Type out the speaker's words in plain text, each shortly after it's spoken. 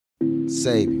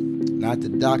Sebi, not the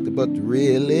doctor but the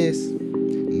realist.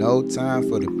 No time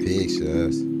for the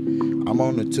pictures. I'm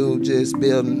on the tube just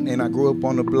building, and I grew up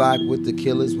on the block with the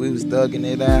killers. We was thugging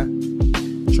it out,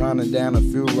 trying to down a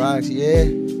few rocks, yeah.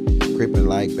 Crippin'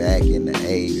 like back in the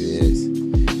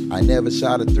 80s. I never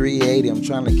shot a 380. I'm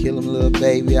trying to kill him, little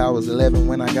baby. I was 11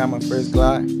 when I got my first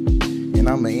Glock, and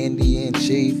I'm an Indian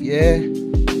chief, yeah.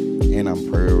 And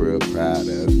I'm real proud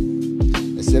of it.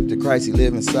 Except the Christ he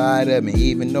live inside of me.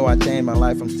 Even though I changed my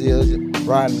life, I'm still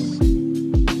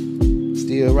riding.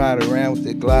 Still ride around with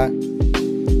the Glock.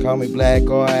 Call me black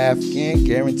or African.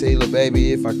 Guarantee, little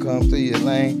baby, if I come through your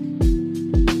lane,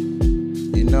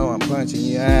 you know I'm punching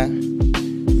you out.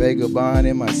 Vagabond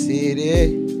in my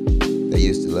city. They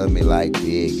used to love me like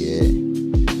Big, yeah.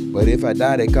 But if I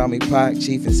die, they call me Pac,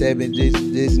 Chief and Sebi,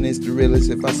 Indigenous, the Realist.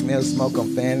 If I smell smoke,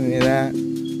 I'm fanning it out.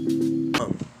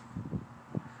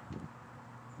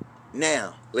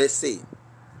 Now, let's see.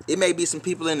 It may be some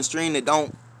people in the stream that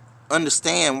don't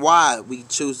understand why we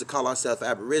choose to call ourselves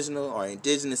Aboriginal or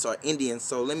Indigenous or Indian.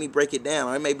 So let me break it down.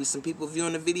 Or it may be some people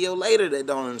viewing the video later that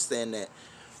don't understand that.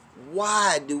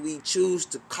 Why do we choose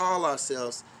to call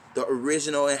ourselves the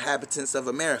original inhabitants of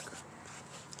America?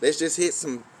 Let's just hit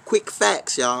some quick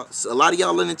facts, y'all. So a lot of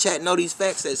y'all in the chat know these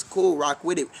facts. That's cool. Rock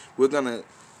with it. We're going to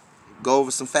go over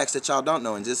some facts that y'all don't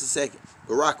know in just a second.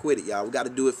 But rock with it, y'all. We got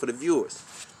to do it for the viewers.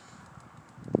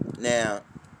 Now,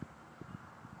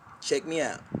 check me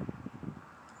out.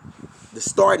 The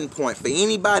starting point for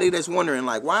anybody that's wondering,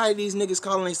 like, why are these niggas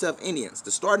calling themselves Indians? The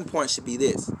starting point should be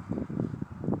this.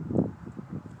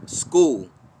 School,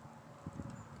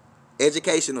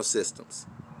 educational systems,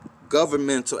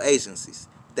 governmental agencies.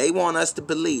 They want us to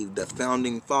believe, the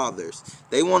founding fathers,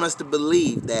 they want us to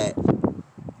believe that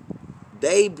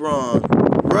they brung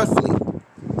roughly,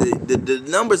 the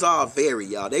numbers all vary,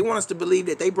 y'all. They want us to believe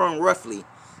that they brung roughly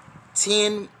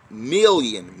 10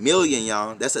 million,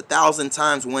 y'all. That's 1,000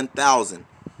 times 1,000.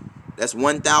 That's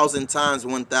 1,000 times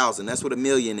 1,000. That's what a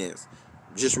million is.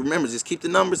 Just remember, just keep the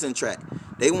numbers in track.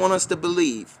 They want us to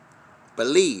believe,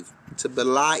 to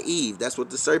belie Eve. That's what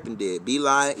the serpent did.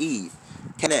 Belie Eve.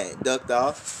 Can that ducked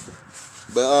off?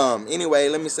 But anyway,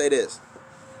 let me say this.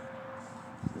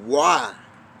 Why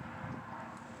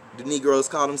do Negroes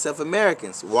call themselves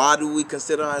Americans? Why do we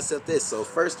consider ourselves this? So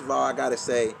first of all, I gotta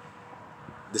say,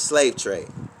 the slave trade.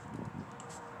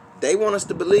 They want us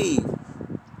to believe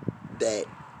that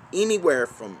anywhere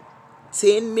from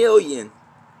 10 million,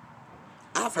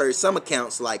 I've heard some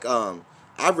accounts like,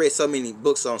 I've read so many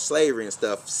books on slavery and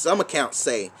stuff. Some accounts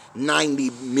say 90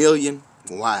 million.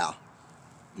 Wow.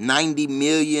 90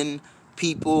 million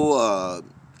people,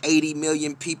 80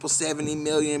 million people, 70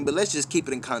 million. But let's just keep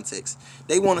it in context.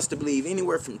 They want us to believe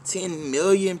anywhere from 10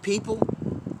 million people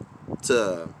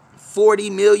to 40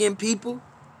 million people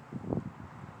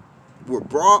were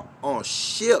brought on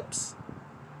ships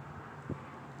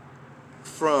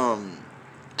from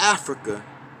Africa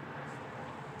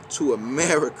to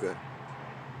America.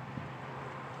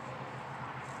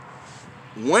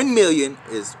 1 million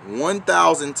is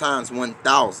 1,000 times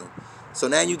 1,000. So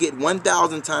now you get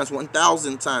 1,000 times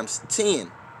 1,000 times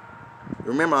 10.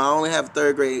 Remember, I only have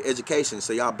third grade education,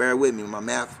 so y'all bear with me. My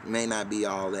math may not be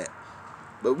all that.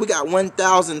 But we got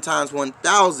 1,000 times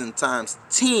 1,000 times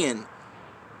 10.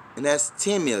 And that's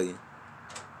 10 million.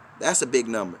 That's a big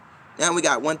number. Now we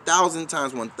got 1,000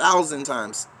 times 1,000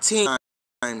 times 10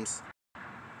 times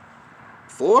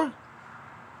 4.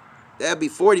 That'd be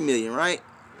 40 million, right?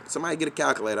 Somebody get a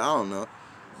calculator. I don't know.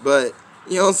 But,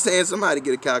 you know what I'm saying? Somebody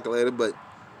get a calculator. But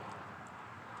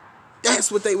that's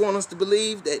what they want us to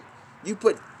believe. That you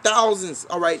put thousands.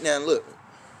 All right, now look.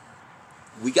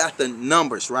 We got the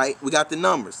numbers, right? We got the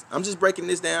numbers. I'm just breaking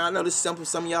this down. I know this is simple.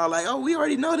 Some of y'all like, oh, we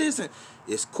already know this. And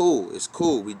it's cool. It's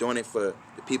cool. We're doing it for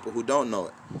the people who don't know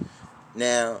it.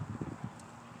 Now,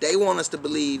 they want us to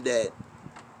believe that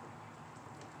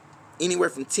anywhere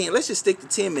from 10, let's just stick to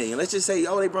 10 million. Let's just say,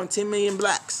 oh, they brought 10 million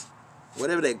blacks.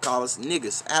 Whatever they call us,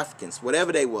 niggas, Africans,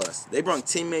 whatever they was. They brought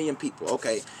 10 million people.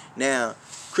 Okay, now,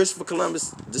 Christopher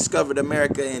Columbus discovered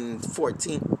America in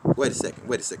 14... Wait a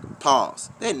second. Pause.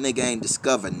 That nigga ain't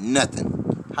discovered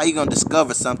nothing. How you gonna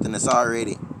discover something that's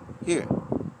already here?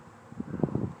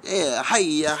 Yeah,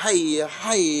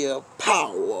 hiya,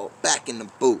 power. Back in the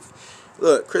booth.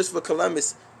 Look, Christopher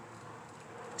Columbus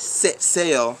set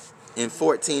sail in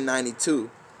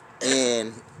 1492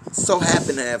 and so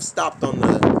happened to have stopped on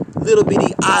the little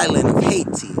bitty island of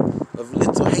Haiti, of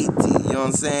Little Haiti. You know what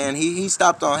I'm saying? He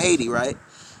stopped on Haiti, right?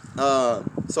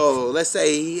 So let's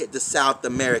say he hit the South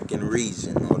American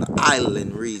region or the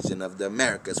island region of the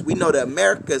Americas. We know the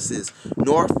Americas is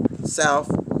north, south.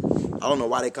 I don't know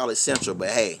why they call it central, but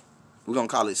hey, We're gonna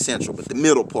call it Central, but the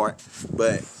middle part.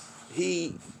 But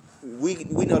we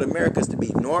know the Americas to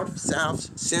be North,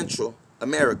 South, Central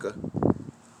America,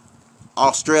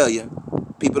 Australia.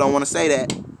 People don't want to say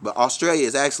that, but Australia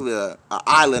is actually a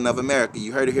island of America.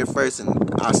 You heard it here first,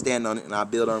 and I'll stand on it and I'll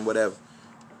build on whatever.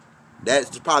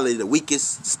 That's probably the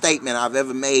weakest statement I've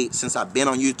ever made since I've been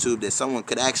on YouTube that someone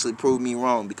could actually prove me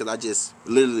wrong, because I just,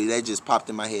 literally, they just popped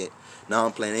in my head. Now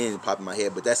I'm playing, it didn't pop in my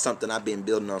head, but that's something I've been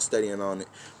building on, studying on it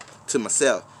to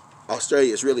myself.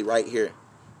 Australia is really right here.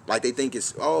 Like they think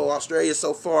it's, oh, Australia's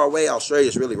so far away.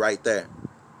 Australia's really right there.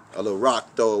 A little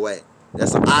rock throw away.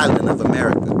 That's an island of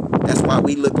America. That's why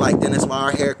we look like that. That's why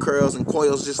our hair curls and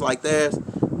coils just like theirs.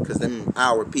 Because them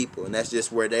our people. And that's just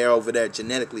where they're over there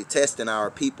genetically testing our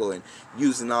people and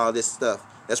using all this stuff.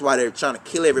 That's why they're trying to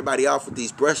kill everybody off with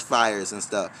these brush fires and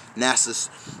stuff. NASA's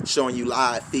showing you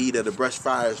live feed of the brush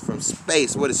fires from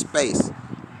space. What is space?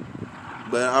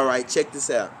 But alright, check this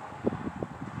out.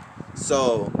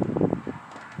 So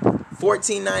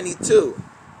 1492,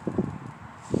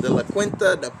 the La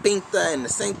Quinta, the Pinta, and the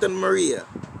Santa Maria.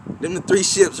 Them the three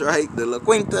ships, right? The La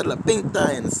Quinta, La Pinta,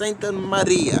 and the Santa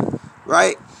Maria,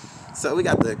 right? So we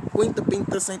got the Quinta,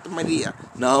 Pinta, Santa Maria.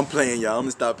 No, I'm playing, y'all. I'm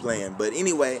gonna stop playing. But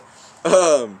anyway,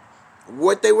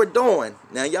 what they were doing.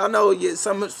 Now y'all know,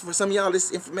 for some of y'all,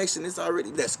 this information is already,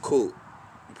 that's cool.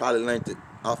 You probably learned it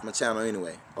off my channel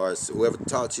anyway, or whoever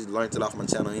taught you learned it off my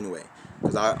channel anyway.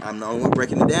 Because I'm the only one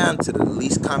breaking it down to the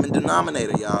least common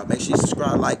denominator, y'all. Make sure you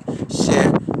subscribe, like,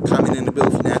 share, comment in the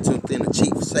booth. Now tuned in the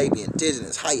Chief, Sebi,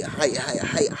 Indigenous, higher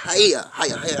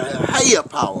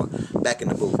power back in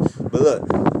the booth. But look,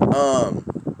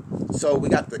 so we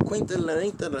got the Quinta, La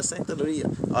Quinta, La Santa Maria.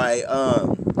 Alright,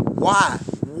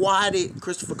 why did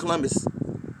Christopher Columbus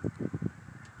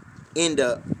end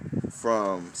up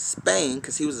from Spain?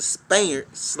 Because he was a Spaniard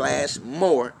 /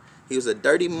 Moor. He was a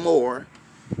dirty Moor.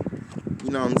 You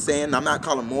know what I'm saying? I'm not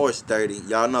calling Moors dirty.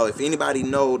 Y'all know, if anybody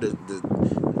know the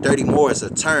dirty Moor is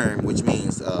a term which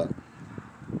means a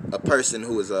person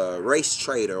who is a race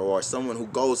traitor or someone who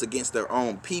goes against their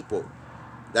own people.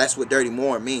 That's what dirty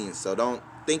Moor means. So don't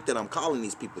think that I'm calling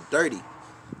these people dirty.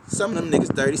 Some of them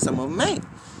niggas dirty, some of them ain't.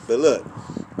 But look,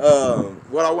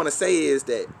 what I want to say is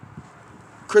that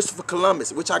Christopher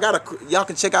Columbus, which y'all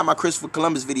can check out my Christopher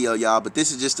Columbus video, y'all. But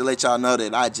this is just to let y'all know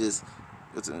that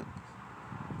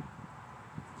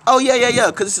oh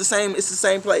yeah, because it's the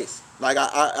same place. Like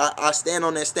I stand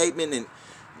on that statement, and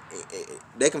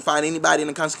they can find anybody in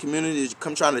the conscious community to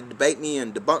come trying to debate me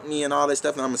and debunk me and all that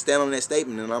stuff, and I'm gonna stand on that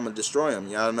statement and I'm gonna destroy them.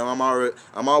 Y'all know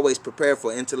I'm always prepared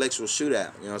for intellectual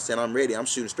shootout. You know what I'm saying? I'm ready. I'm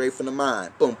shooting straight from the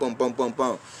mind. Boom, boom, boom, boom,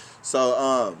 boom.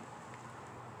 So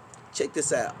check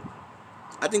this out.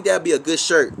 I think that'd be a good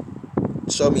shirt.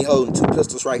 Show me holding 2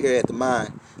 pistols right here at the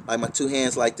mind, like my 2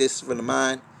 hands like this for the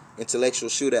mind. Intellectual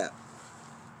shootout.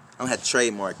 I'm gonna have to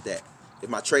trademark that. If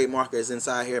my trademarker is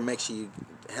inside here, make sure you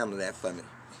handle that for me.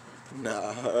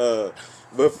 Nah,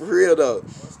 but for real though,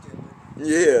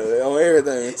 yeah, on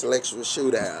everything, intellectual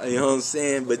shootout. You know what I'm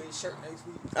saying? But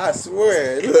I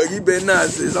swear, look, you better not,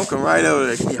 sis. I'm coming right over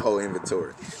there. Give me your whole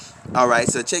inventory. All right,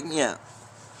 so check me out.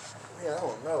 Yeah, I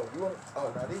don't know. You want?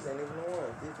 Oh no, these ain't even the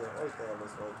ones. These are everything on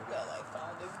this one. We got like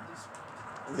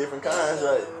 5 Different kinds,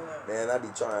 right? Man, I be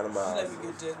trying them out. Let me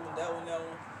get this one, that one.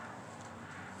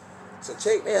 So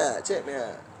check me out. Check me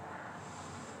out.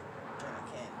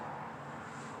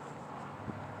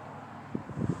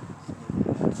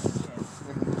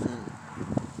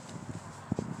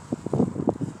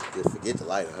 Just forget the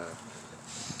lighter,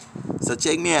 huh? So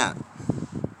check me out.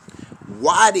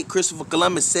 Why did Christopher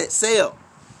Columbus set sail?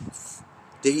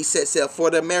 Did he set sail for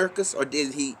the Americas, or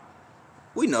did he?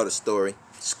 We know the story.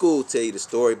 School tell you the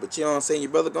story, but you know what I'm saying?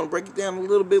 Your brother gonna break it down a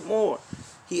little bit more.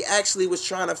 He actually was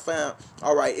trying to find.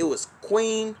 All right, it was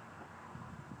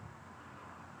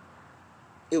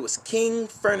King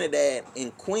Ferdinand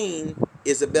and Queen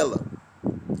Isabella.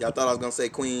 Y'all thought I was gonna say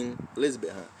Queen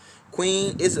Elizabeth, huh?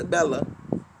 Queen Isabella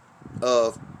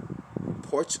of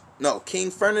Portugal. No, King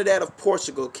Ferdinand of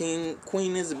Portugal.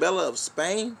 Queen Isabella of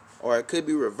Spain, or it could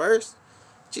be reversed.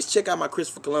 Just check out my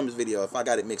Christopher Columbus video. If I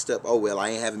got it mixed up, oh well, I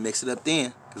ain't having mixed it up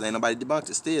then, because ain't nobody debunked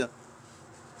it still.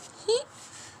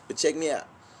 But check me out.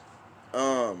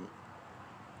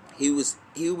 He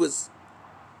was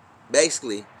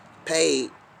basically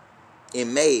paid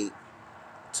and made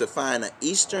to find a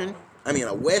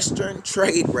western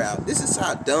trade route. This is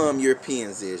how dumb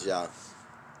Europeans is, y'all.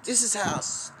 This is how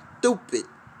stupid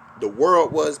the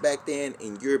world was back then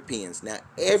in Europeans. Now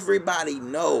everybody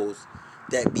knows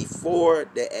that before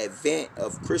the advent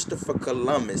of Christopher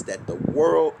Columbus, that the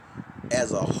world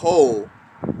as a whole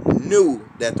knew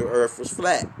that the earth was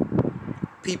flat.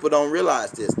 People don't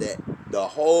realize this, that The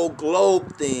whole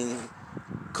globe thing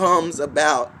comes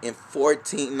about in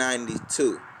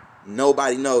 1492.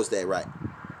 Nobody knows that, right?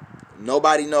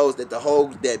 Nobody knows that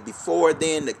that before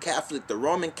then the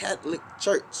Roman Catholic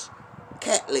Church,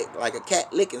 Catholic, like a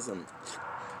cat licking something.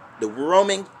 The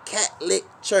Roman Catholic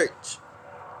Church,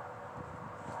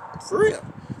 for real,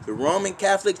 the Roman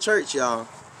Catholic Church, y'all,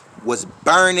 was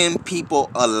burning people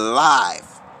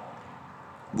alive.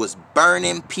 Was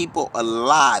burning people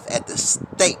alive at the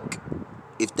stake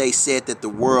if they said that the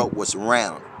world was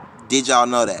round. Did y'all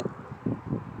know that?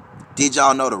 Did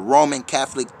y'all know the Roman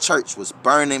Catholic Church was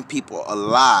burning people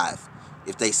alive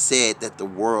if they said that the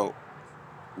world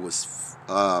was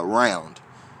round?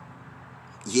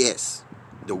 Yes,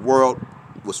 the world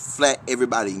was flat.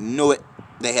 Everybody knew it.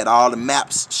 They had all the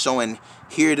maps showing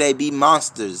here they be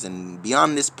monsters, and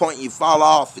beyond this point you fall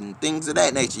off, and things of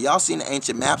that nature. Y'all seen the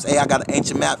ancient maps? Hey, I got an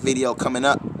ancient map video coming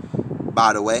up,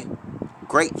 by the way.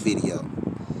 Great video.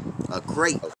 A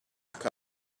great.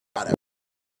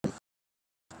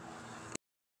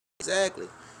 Exactly.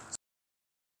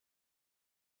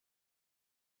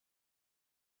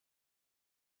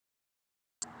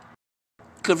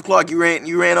 Cliff Clark, you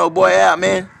ran old boy out,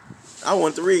 man. I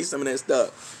want to read some of that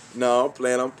stuff. No,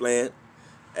 I'm playing.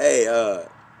 Hey,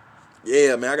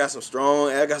 yeah, man, I got some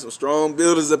strong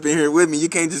builders up in here with me. You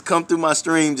can't just come through my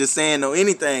stream just saying no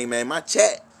anything, man. My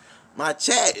chat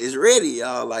is ready,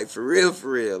 y'all. Like, for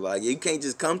real. Like, you can't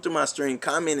just come through my stream,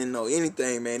 comment and know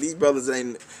anything, man. These brothers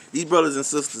and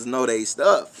sisters know they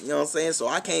stuff. You know what I'm saying? So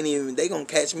they gonna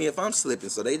catch me if I'm slipping.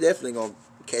 So they definitely gonna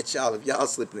catch y'all if y'all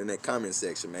slipping in that comment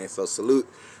section, man. So salute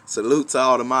to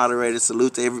all the moderators.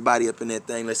 Salute to everybody up in that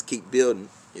thing. Let's keep building.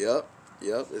 Yep.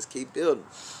 Let's keep building.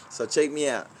 So check me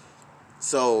out.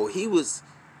 So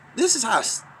this is how,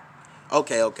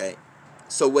 okay.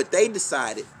 So what they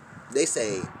decided, they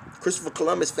say Christopher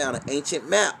Columbus found an ancient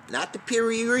map, not the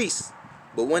Piri Reis,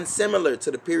 but one similar to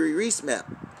the Piri Reis map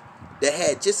that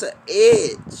had just an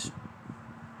edge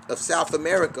of South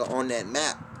America on that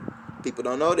map. People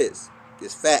don't know this.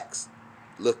 It's facts.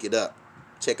 Look it up.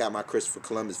 Check out my Christopher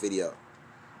Columbus video.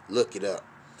 Look it up.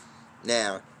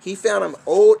 Now, he found an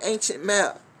old ancient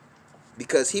map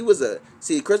because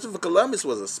Christopher Columbus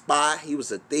was a spy. He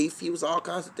was a thief. He was all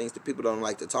kinds of things that people don't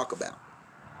like to talk about.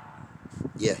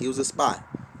 Yeah, he was a spy.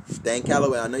 Dan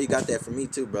Calloway, I know you got that from me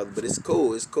too, brother, but it's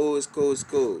cool.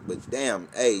 But damn,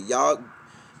 hey, y'all,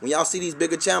 when y'all see these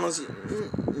bigger channels,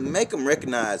 make them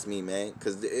recognize me, man.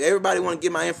 Because everybody want to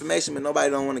get my information, but nobody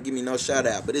don't want to give me no shout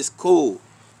out. But it's cool.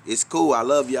 I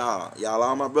love y'all. Y'all,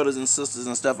 all my brothers and sisters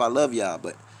and stuff, I love y'all.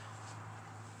 But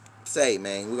say,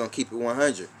 man, we're going to keep it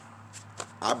 100.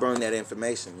 I bring that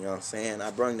information, you know what I'm saying?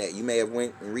 I bring that. You may have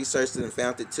went and researched it and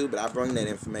found it too, but I bring that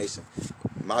information.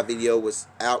 My video was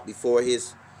out before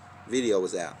his video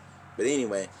was out. But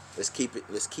anyway, let's keep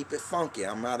it funky.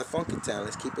 I'm out of funky town.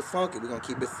 Let's keep it funky. We're gonna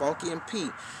keep it funky and P.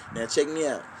 Now check me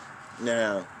out.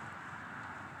 Now,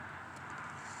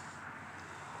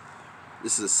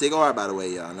 this is a cigar, by the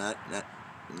way, y'all. Not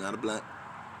a blunt.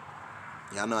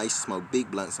 Y'all know I used to smoke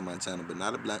big blunts on my channel, but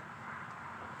not a blunt.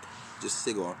 Just a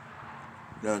cigar.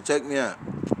 Now check me out.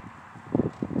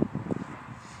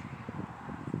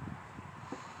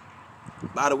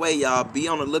 By the way, y'all, be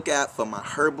on the lookout for my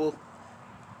herbal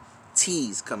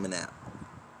teas coming out.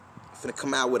 I'm finna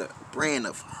come out with a brand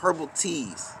of herbal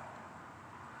teas.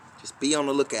 Just be on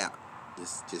the lookout.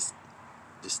 Just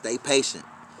stay patient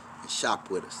and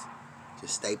shop with us.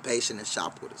 Just stay patient and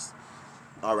shop with us.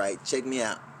 All right, check me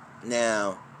out.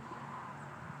 Now,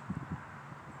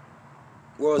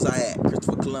 where was I at?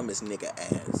 Christopher Columbus nigga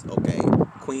ass, okay.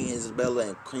 Queen Isabella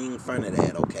and Queen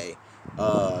Ferdinand, okay.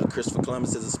 Christopher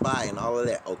Columbus is a spy and all of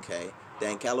that, okay.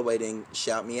 Dan Calloway didn't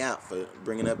shout me out for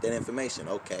bringing up that information,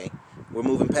 okay. We're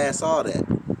moving past all that.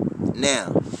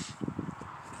 Now,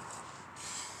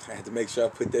 I had to make sure I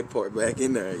put that part back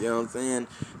in there, you know what I'm saying?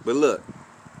 But look,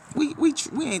 we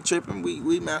ain't tripping.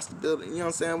 We master building, you know what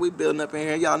I'm saying? We building up in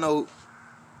here. Y'all know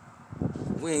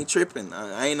we ain't tripping.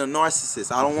 I ain't a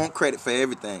narcissist. I don't want credit for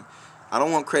everything.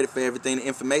 The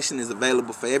information is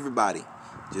available for everybody.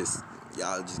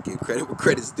 Y'all just give credit where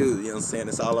credit's due. You know what I'm saying?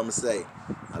 That's all I'm going to say.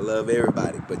 I love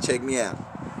everybody. But check me out.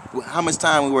 How much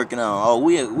time we working on? Oh,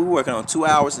 we working on 2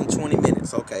 hours and 20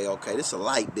 minutes. Okay. This is a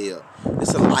light deal.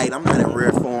 I'm not in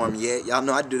rare form yet. Y'all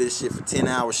know I do this shit for 10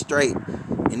 hours straight.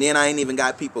 And then I ain't even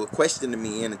got people questioning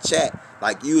me in the chat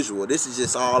like usual. This is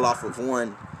just all off of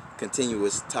one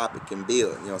continuous topic and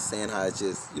build. You know what I'm saying? How it's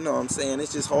just, you know what I'm saying?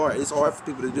 It's just hard. It's hard for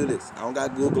people to do this. I don't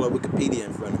got Google or Wikipedia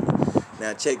in front of me.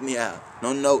 Now check me out.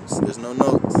 No notes. There's no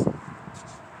notes.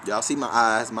 Y'all see my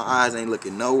eyes? My eyes ain't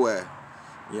looking nowhere.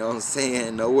 You know what I'm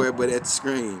saying? Nowhere but at the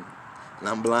screen. And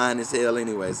I'm blind as hell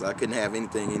anyway, so I couldn't have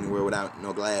anything anywhere without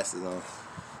no glasses on.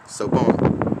 So boom.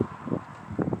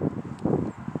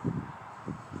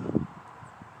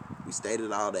 We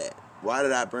stated all that. Why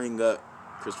did I bring up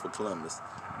Christopher Columbus?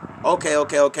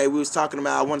 Okay. We was talking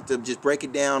about, I wanted to just break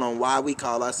it down on why we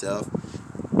call ourselves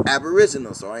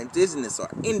Aboriginals or Indigenous or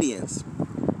Indians.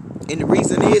 And the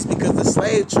reason is because the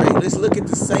slave trade. Let's look at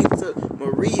the Sainta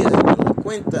Maria and the La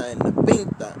Quinta and the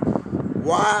Pinta.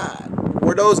 Why?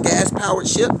 Were those gas-powered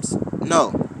ships?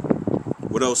 No.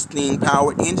 Were those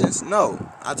steam-powered engines? No.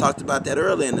 I talked about that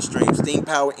earlier in the stream.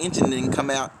 Steam-powered engine didn't come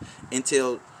out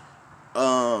until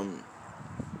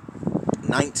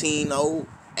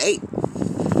 1908.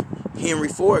 Henry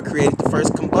Ford created the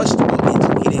first combustible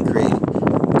engine. He didn't create it.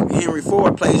 Henry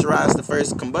Ford plagiarized the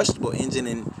first combustible engine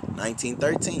in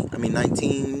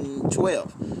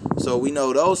 1912. So we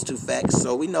know those two facts.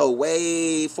 So we know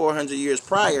way 400 years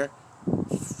prior,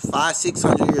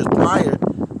 600 years prior,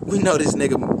 we know this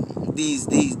nigga, these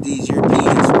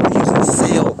Europeans were using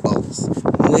sailboats,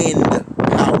 wind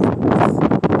powered. I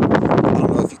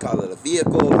don't know if you call it a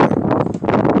vehicle or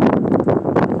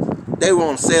they were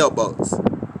on sailboats.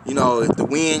 You know, if the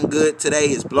wind good today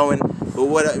is blowing.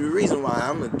 But the reason why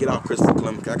I'm gonna get off Christopher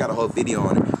Columbus, I got a whole video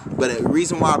on it. But the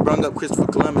reason why I brought up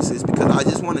Christopher Columbus is because I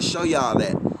just want to show y'all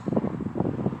that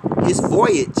his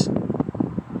voyage,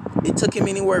 it took him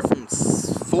anywhere from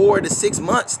 4 to 6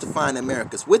 months to find the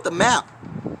Americas with the map.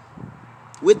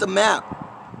 With the map,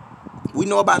 we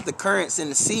know about the currents in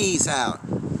the seas, how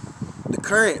the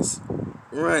currents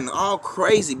run all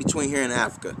crazy between here and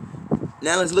Africa.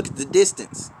 Now let's look at the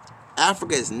distance.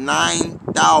 Africa is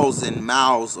 9,000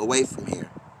 miles away from here.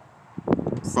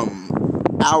 From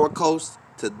our coast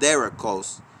to their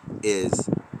coast is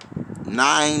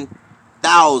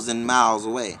 9,000 miles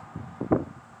away.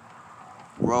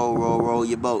 Roll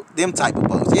your boat. Them type of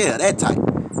boats. Yeah, that type.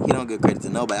 He don't give credit to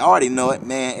nobody. I already know it,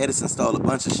 man. Edison stole a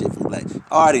bunch of shit from Black.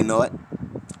 I already know it.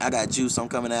 I got juice, I'm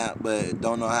coming out, but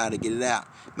don't know how to get it out.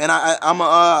 Man,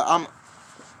 I'm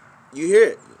you hear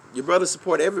it. Your brother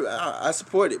support everybody. I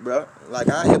support it, bro. Like,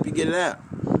 I help you get it out.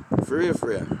 For real.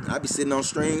 I be sitting on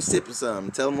stream sipping something.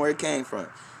 Tell them where it came from.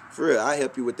 For real, I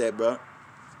help you with that, bro.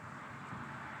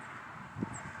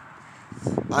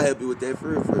 I help you with that, for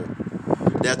real.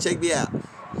 Now, check me out.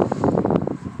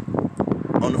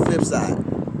 On the flip side,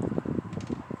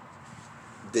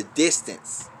 the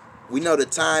distance. We know the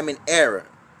time and era.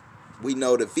 We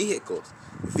know the vehicles.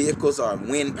 The vehicles are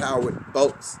wind-powered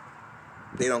boats.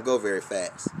 They don't go very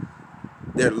fast.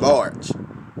 They're large.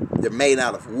 They're made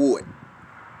out of wood.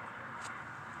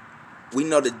 We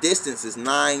know the distance is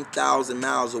 9,000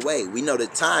 miles away. We know the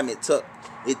time it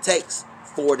takes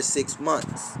 4 to 6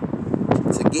 months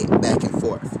to get back and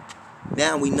forth.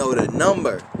 Now we know the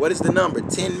number. What is the number?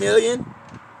 10 million?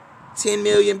 10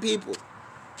 million people.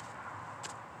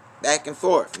 Back and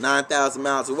forth. 9,000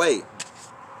 miles away.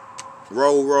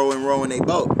 Rowing their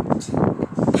boat.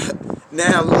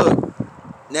 Now look.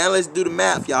 Now let's do the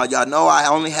math, y'all. Y'all know I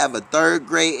only have a 3rd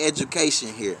grade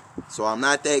education here. So I'm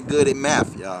not that good at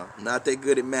math, y'all. I'm not that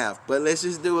good at math. But let's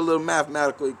just do a little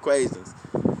mathematical equations.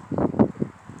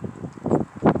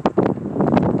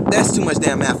 That's too much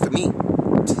damn math for me.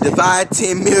 Divide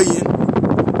 10 million.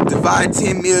 Divide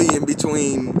 10 million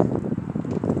between,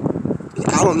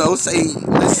 I don't know, say,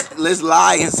 let's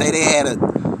lie and say they had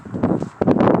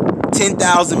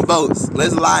 10,000 votes.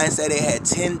 Let's lie and say they had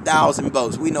 10,000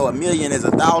 votes. We know a million is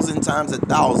 1,000 times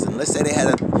 1,000. Let's say they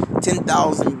had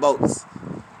 10,000 votes.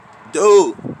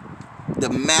 Dude, the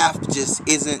math just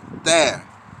isn't there.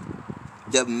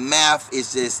 The math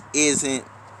just isn't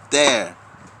there.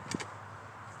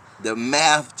 The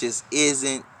math just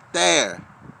isn't there.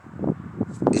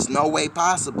 It's no way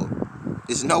possible.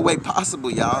 It's no way possible,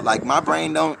 y'all. Like, my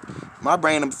brain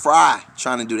am fried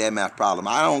trying to do that math problem.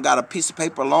 I don't got a piece of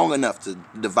paper long enough to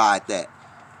divide that.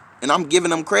 And I'm giving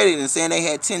them credit and saying they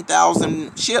had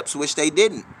 10,000 ships, which they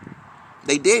didn't.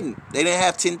 They didn't. They didn't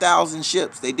have 10,000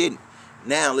 ships. They didn't.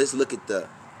 Now let's look at the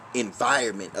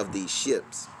environment of these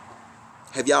ships.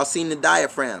 Have y'all seen the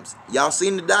diaphragms? Y'all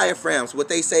seen the diaphragms? What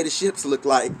they say the ships look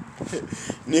like?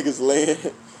 Niggas laying.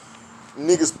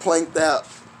 Niggas planked out,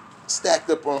 stacked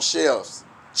up on shelves,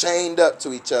 chained up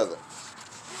to each other.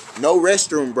 No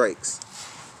restroom breaks.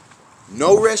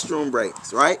 No restroom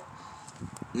breaks, right?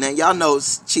 Now, y'all know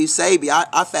Chief Sebi,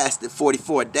 I fasted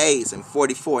 44 days and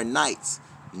 44 nights.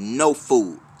 No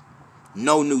food.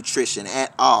 No nutrition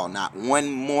at all. Not one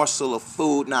morsel of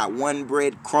food. Not one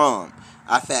bread crumb.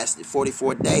 I fasted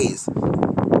 44 days.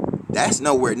 That's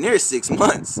nowhere near 6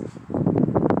 months.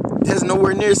 That's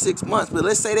nowhere near 6 months. But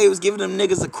let's say they was giving them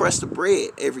niggas a crust of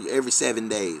bread every 7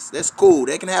 days. That's cool.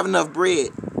 They can have enough bread.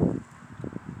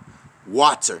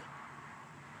 water.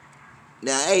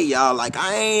 Now, hey, y'all, like,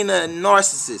 I ain't a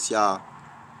narcissist, y'all.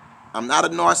 I'm not a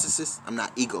narcissist. I'm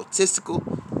not egotistical.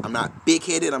 I'm not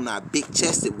big-headed. I'm not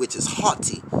big-chested, which is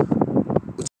haughty. I'm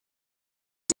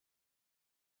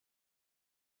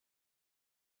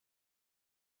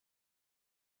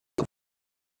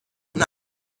not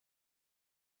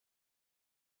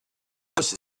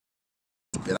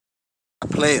a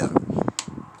player.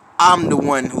 I'm the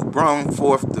one who brought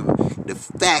forth the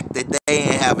fact that they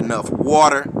ain't have enough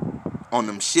water on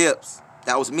them ships.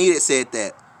 That was me that said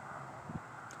that.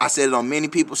 I said it on many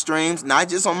people's streams, not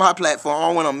just on my platform.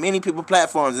 I went on many people's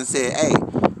platforms and said, hey,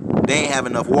 they ain't have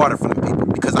enough water for them people.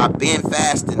 Because I've been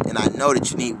fasting and I know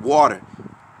that you need water.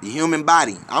 The human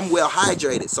body. I'm well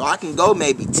hydrated, so I can go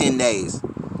maybe 10 days.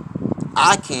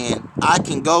 I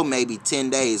can go maybe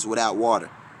 10 days without water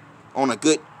on a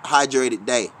good hydrated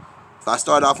day. If I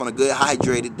start off on a good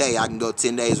hydrated day, I can go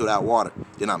 10 days without water.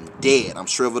 Then I'm dead. I'm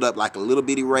shriveled up like a little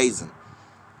bitty raisin.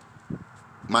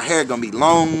 My hair gonna be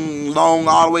long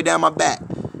all the way down my back.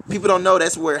 People don't know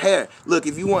that's where hair. Look,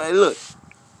 if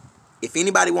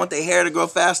anybody want their hair to grow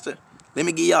faster, let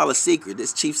me give y'all a secret.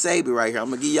 This Chief Sebi right here. I'm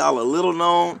gonna give y'all a little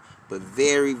known but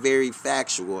very, very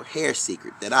factual hair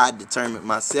secret that I determined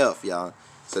myself, y'all.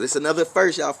 So this is another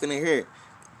first y'all finna hear.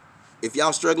 If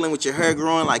y'all struggling with your hair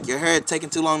growing, like your hair taking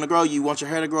too long to grow, you want your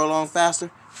hair to grow long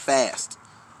faster? Fast.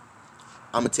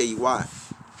 I'm gonna tell you why.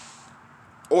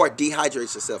 Or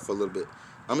dehydrate yourself for a little bit.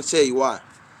 I'm gonna tell you why.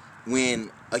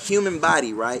 When a human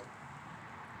body, right?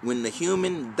 When the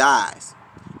human dies,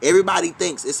 everybody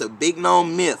thinks it's a big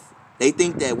known myth. They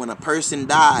think that when a person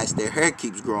dies, their hair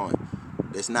keeps growing.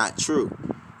 That's not true.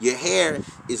 Your hair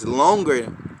is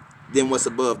longer than what's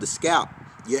above the scalp.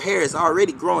 Your hair is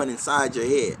already growing inside your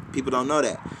head. People don't know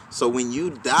that. So when you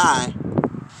die,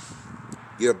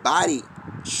 your body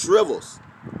shrivels.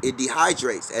 It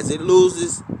dehydrates. As it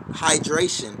loses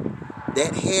hydration,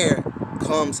 that hair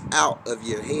comes out of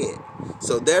your head.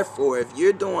 So therefore, if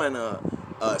you're doing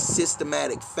a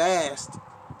systematic fast,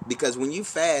 because when you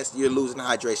fast, you're losing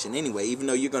hydration anyway. Even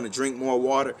though you're going to drink more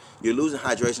water, you're losing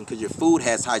hydration because your food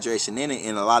has hydration in it,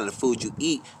 and a lot of the food you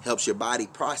eat helps your body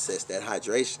process that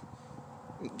hydration.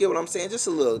 Get what I'm saying? Just a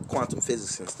little quantum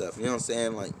physics and stuff. You know what I'm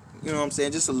saying? Like, you know what I'm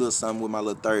saying? Just a little something with my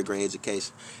little third grade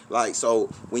education. Like, so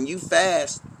when you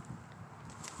fast,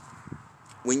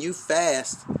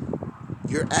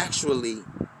 you're actually,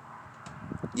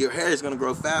 your hair is going to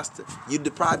grow faster. You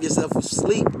deprive yourself of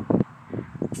sleep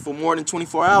for more than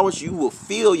 24 hours, you will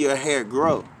feel your hair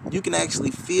grow. You can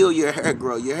actually feel your hair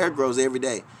grow. Your hair grows every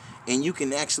day. And you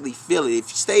can actually feel it. If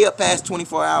you stay up past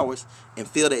 24 hours and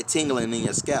feel that tingling in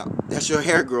your scalp, that's your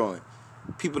hair growing.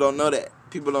 People don't know that.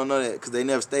 People don't know that because they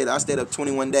never stayed up. I stayed up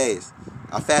 21 days.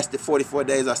 I fasted 44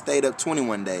 days. I stayed up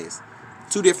 21 days.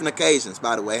 2 different occasions,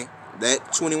 by the way.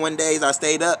 That 21 days I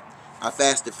stayed up, I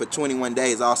fasted for 21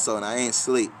 days also, and I ain't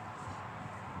sleep.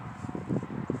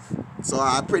 So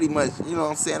I pretty much, you know what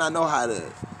I'm saying, I know how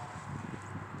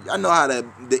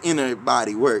the inner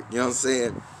body work, you know what I'm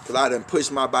saying? Because I done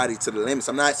pushed my body to the limits.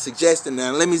 I'm not suggesting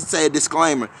that. Let me say a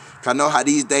disclaimer. Because I know how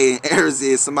these days errors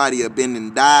is. Somebody have been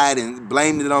and died and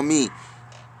blamed it on me.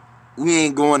 We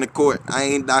ain't going to court. I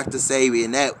ain't Dr. Sebi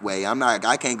in that way.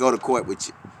 I can't go to court with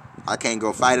you. I can't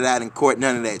go fight it out in court,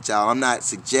 none of that, y'all. I'm not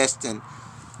suggesting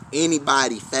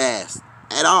anybody fast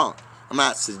at all. I'm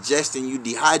not suggesting you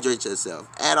dehydrate yourself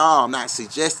at all. I'm not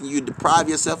suggesting you deprive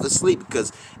yourself of sleep,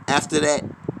 because after that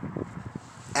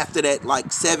like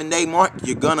 7-day mark,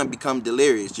 you're gonna become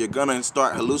delirious. You're gonna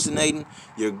start hallucinating.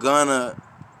 You're gonna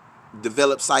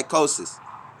develop psychosis.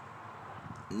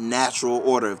 Natural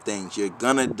order of things. You're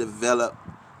gonna develop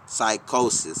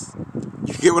psychosis.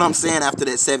 You get what I'm saying? After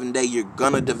that 7-day, you're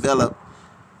gonna develop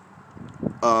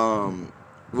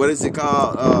what is it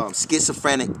called?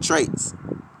 Schizophrenic traits.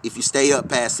 If you stay up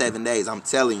past 7 days, I'm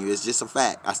telling you, it's just a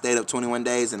fact. I stayed up 21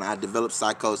 days and I developed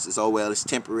psychosis. Oh well, it's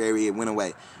temporary. It went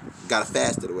away. Gotta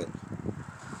fast it away.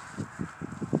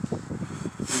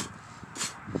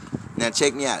 Now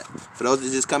check me out. For those that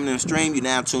just coming in the stream, you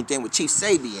now tuned in with Chief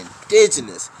Sebi,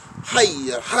 Indigenous.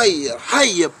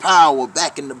 Hiya, power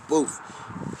back in the booth.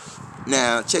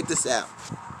 Now check this out.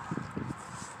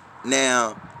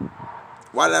 Now,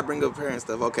 why did I bring up hair and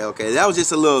stuff? Okay. That was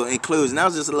just a little inclusion. That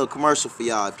was just a little commercial for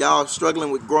y'all. If y'all struggling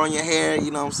with growing your hair,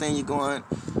 you know what I'm saying, you're going,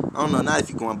 I don't know, not if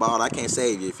you're going bald. I can't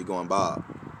save you if you're going bald.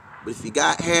 But if you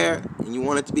got hair and you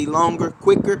want it to be longer,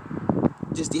 quicker,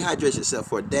 just dehydrate yourself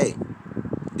for a day.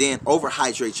 Then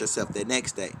overhydrate yourself that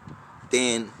next day.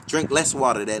 Then drink less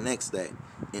water that next day.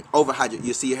 And overhydrate.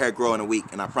 You'll see your hair grow in a week,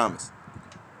 and I promise.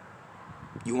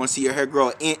 You want to see your hair grow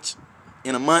an inch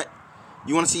in a month?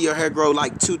 You want to see your hair grow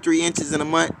like 2-3 inches in a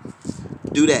month?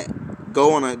 Do that.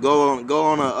 Go on a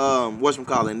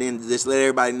whatchamacallit, and then just let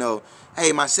everybody know.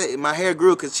 Hey, my hair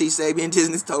grew because Sebi and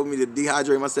Indigenous told me to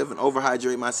dehydrate myself and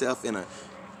overhydrate myself in a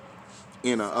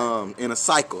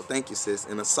cycle. Thank you, sis.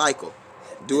 In a cycle.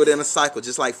 Do it in a cycle,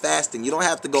 just like fasting. You don't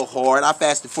have to go hard. I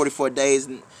fasted 44 days,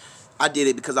 and I did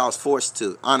it because I was forced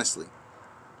to, honestly.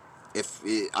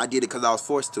 I did it because I was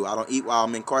forced to. I don't eat while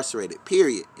I'm incarcerated,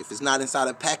 period. If it's not inside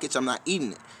a package, I'm not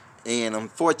eating it. And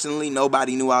unfortunately,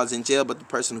 nobody knew I was in jail but the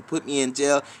person who put me in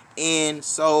jail. And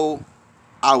so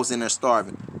I was in there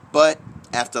starving. But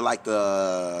after like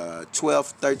the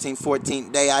 12th, 13th,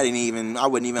 14th day, I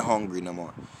wasn't even hungry no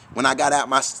more. When I got out,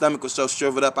 my stomach was so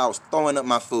shriveled up, I was throwing up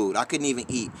my food. I couldn't even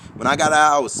eat. When I got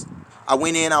out, I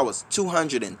went in, I was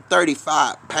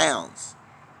 235 pounds.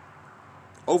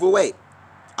 Overweight.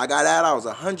 I got out, I was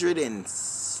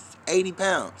 180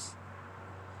 pounds.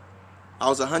 I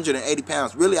was 180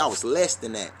 pounds. Really, I was less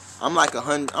than that. I'm like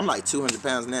 200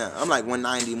 pounds now. I'm like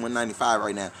 190, 195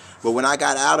 right now. But when I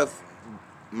got out of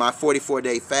my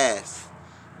 44-day fast,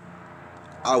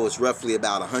 I was roughly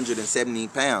about 170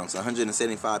 pounds,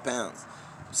 175 pounds.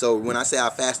 So when I say I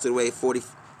fasted away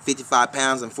 55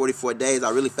 pounds in 44 days,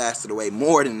 I really fasted away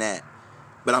more than that.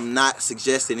 But I'm not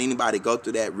suggesting anybody go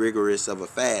through that rigorous of a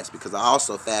fast, because I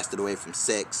also fasted away from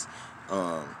sex,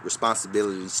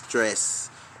 responsibility,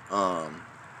 stress,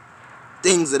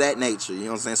 things of that nature, you know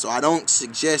what I'm saying? So I don't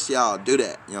suggest y'all do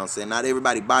that, you know what I'm saying? Not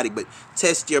everybody's body, but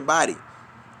test your body.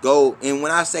 Go, and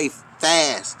when I say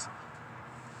fast,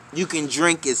 you can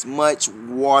drink as much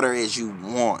water as you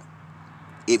want.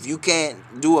 If you can't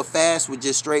do a fast with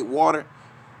just straight water,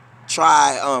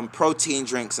 try protein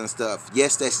drinks and stuff.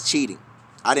 Yes, that's cheating.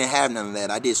 I didn't have none of that.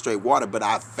 I did straight water, but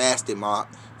I fasted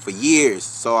for years,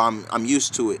 so I'm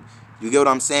used to it. You get what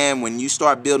I'm saying? When you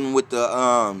start building with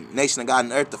the Nation of God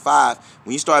and Earth, the 5,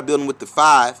 when you start building with the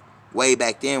 5, way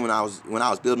back then when I was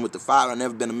building with the 5, I've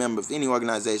never been a member of any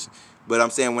organization, but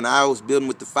I'm saying when I was building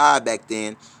with the 5 back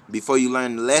then, before you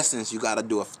learn the lessons, you got to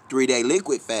do a 3-day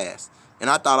liquid fast,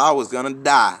 and I thought I was gonna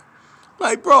die.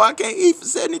 Like, bro, I can't eat for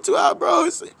 72 hours, bro.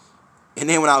 And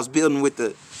then when I was building with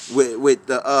the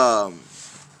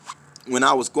when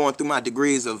I was going through my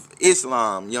degrees of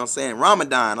Islam, you know what I'm saying,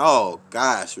 Ramadan, oh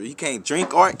gosh, you can't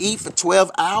drink or eat for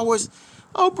 12 hours?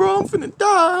 Oh, bro, I'm finna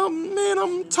die.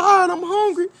 I'm tired, I'm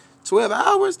hungry. 12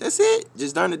 hours, that's it?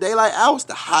 Just during the daylight hours?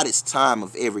 The hottest time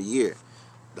of every year.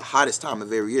 The hottest time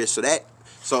of every year. So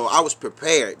I was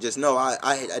prepared. Just know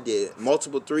I did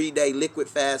multiple 3-day liquid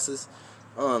fasts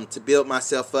to build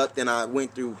myself up. Then I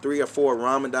went through 3 or 4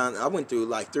 Ramadans. I went through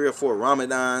like 3 or 4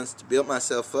 Ramadans to build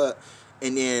myself up.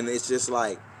 And then it's just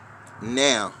like,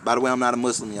 now, by the way, I'm not a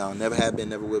Muslim, y'all. Never have been,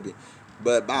 never will be.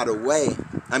 But by the way,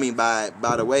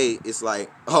 it's like,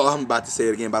 oh, I'm about to say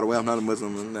it again. By the way, I'm not a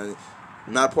Muslim. I'm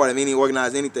not part of any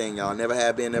organized anything, y'all. Never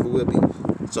have been, never will be.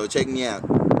 So check me out.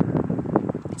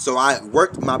 So I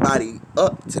worked my body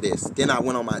up to this. Then I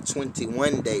went on my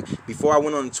 21-day. Before I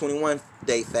went on the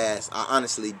 21-day fast, I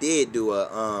honestly did do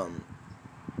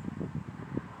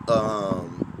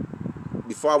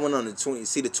before I went on the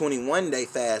 21-day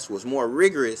fast was more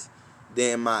rigorous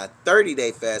than my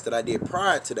 30-day fast that I did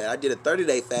prior to that. I did a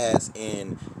 30-day fast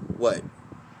in I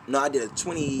did a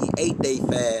 28-day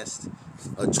fast.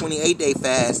 A 28-day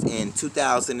fast in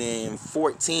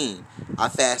 2014. I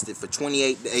fasted for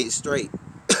 28 days straight.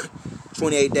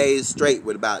 28 days straight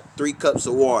with about 3 cups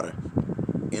of water.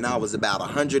 And I was about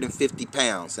 150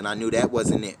 pounds. And I knew that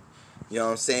wasn't it. You know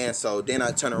what I'm saying? So then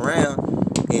I turned around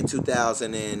in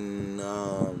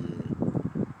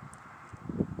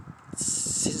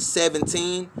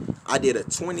 2017. I did a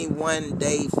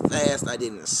 21-day fast. I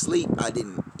didn't sleep. I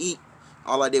didn't eat.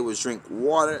 All I did was drink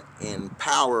water and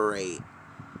Powerade.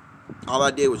 All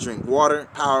I did was drink water,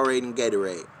 Powerade, and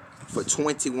Gatorade for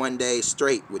 21 days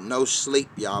straight with no sleep,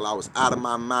 y'all. I was out of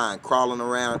my mind, crawling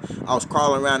around. I was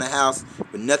crawling around the house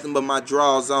with nothing but my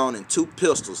drawers on and 2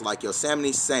 pistols like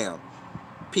Yosemite Sam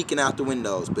peeking out the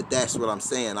windows. But that's what I'm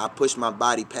saying. I pushed my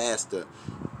body past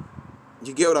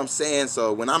you get what I'm saying?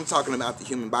 So when I'm talking about the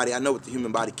human body, I know what the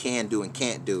human body can do and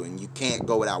can't do, and you can't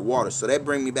go without water. So that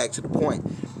brings me back to the point.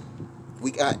 We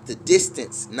got the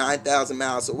distance, 9,000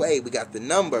 miles away. We got the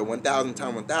number, 1,000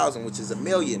 times 1,000, which is 1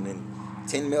 million, and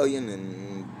 10 million,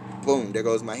 and boom, there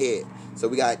goes my head. So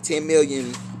we got 10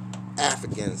 million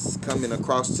Africans coming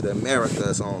across to the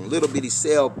Americas on little bitty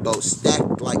sailboats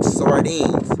stacked like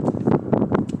sardines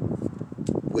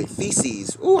with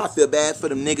feces. Ooh, I feel bad for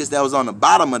them niggas that was on the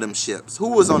bottom of them ships.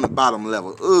 Who was on the bottom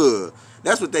level? Ugh,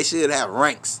 that's what they should have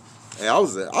ranks. Hey, I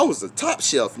was a top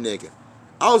shelf nigga.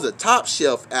 I was a top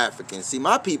shelf African. See,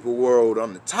 my people rode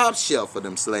on the top shelf of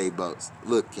them slave boats.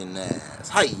 Looking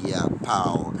ass. Hiya,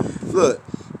 power. Look,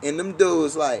 and them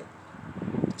dudes like,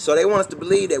 so they want us to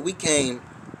believe that we came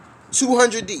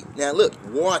 200 deep. Now look,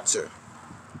 water.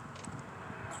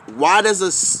 Why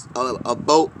does a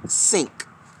boat sink?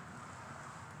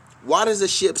 Why does a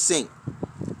ship sink?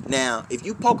 Now, if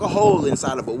you poke a hole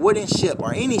inside of a wooden ship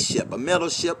or any ship, a metal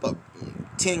ship, a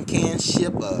tin can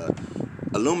ship, a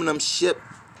aluminum ship,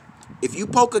 if you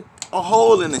poke a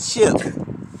hole in a ship,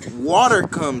 water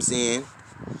comes in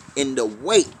the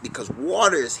weight, because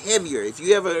water is heavier. If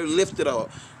you ever lifted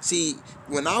see,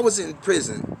 when I was in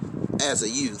prison as a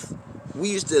youth, we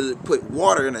used to put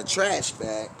water in a trash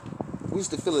bag. We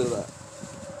used to fill it up.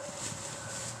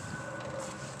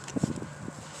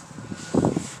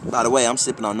 By the way, I'm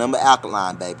sipping on number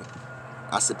alkaline, baby.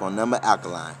 I sip on number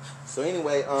alkaline. So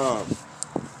anyway,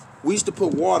 we used to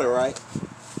put water, right,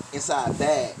 inside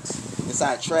bags,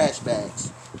 inside trash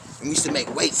bags. And we used to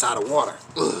make weights out of water.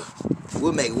 Ugh.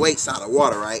 We'll make weights out of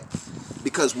water, right?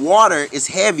 Because water is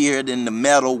heavier than the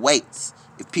metal weights.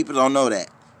 If people don't know that.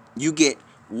 You get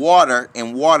water,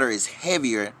 and water is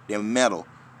heavier than metal.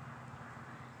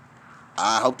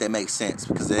 I hope that makes sense,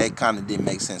 because that kind of didn't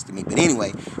make sense to me. But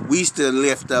anyway, we used to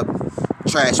lift up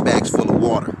trash bags full of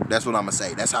water. That's what I'm going to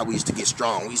say. That's how we used to get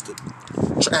strong. We used to,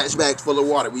 trash bags full of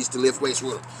water. We used to lift weights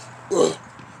with them.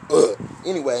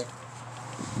 Anyway,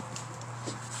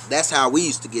 that's how we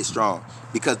used to get strong,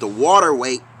 because the water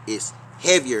weight is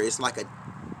heavier. It's like a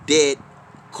dead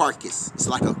carcass. It's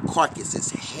like a carcass.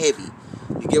 It's heavy.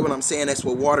 You get what I'm saying? That's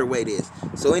what water weight is.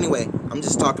 So anyway, I'm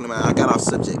just talking about, I got off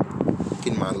subject.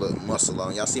 Getting my little muscle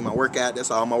on. Y'all see my workout? That's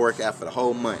all my workout for the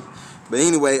whole month. But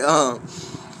anyway,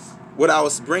 what I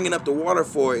was bringing up the water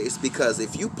for is because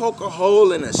if you poke a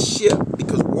hole in a ship,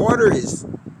 because water is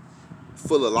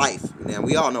full of life. Now,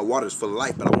 we all know water is full of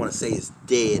life, but I want to say it's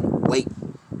dead weight.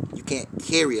 You can't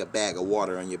carry a bag of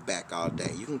water on your back all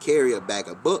day. You can carry a bag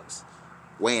of books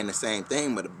weighing the same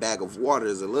thing, but a bag of water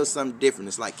is a little something different.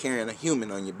 It's like carrying a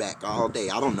human on your back all day.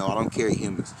 I don't know. I don't carry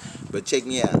humans. But check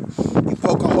me out. You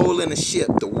poke a hole in a ship,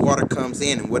 the water comes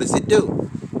in, and what does it do?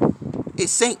 It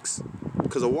sinks.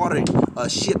 Because a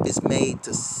ship is made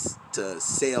to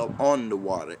sail on the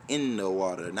water, in the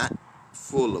water, not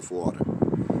full of water.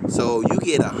 So you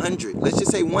get 100, let's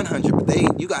just say 100,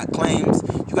 but you got claims,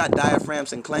 you got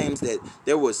diaphragms and claims that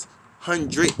there was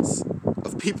hundreds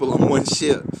of people on one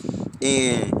ship.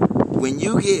 And when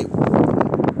you get,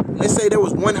 let's say there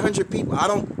was 100 people. I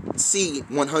don't see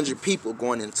 100 people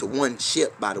going into one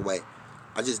ship, by the way.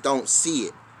 I just don't see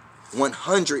it.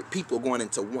 100 people going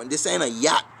into one. This ain't a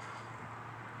yacht.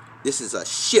 This is a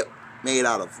ship made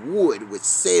out of wood with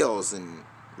sails and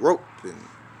rope and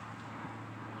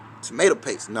tomato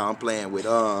paste. No, I'm playing with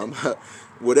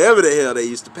whatever the hell they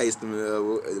used to paste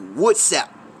them, wood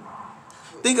sap.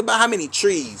 Think about how many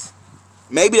trees.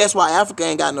 Maybe that's why Africa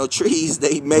ain't got no trees.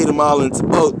 They made them all into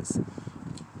boats.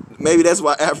 Maybe that's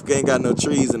why Africa ain't got no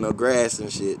trees and no grass and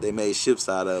shit. They made ships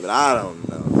out of it. I don't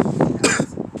know.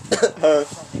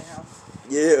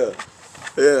 Yeah,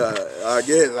 I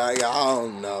guess. Like, I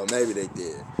don't know. Maybe they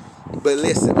did. But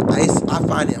listen, I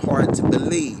find it hard to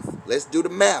believe. Let's do the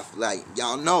math. Like,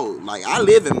 y'all know, like, I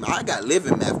got live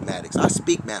in mathematics. I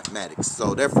speak mathematics.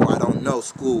 So, therefore, I don't know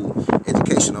school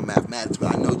educational mathematics,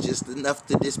 but I know just enough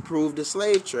to disprove the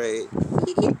slave trade.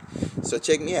 So,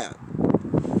 check me out.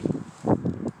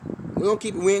 We ain't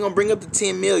going to bring up the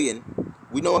 10 million.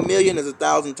 We know 1 million is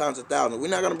 1,000 times 1,000. We're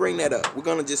not going to bring that up. We're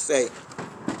going to just say,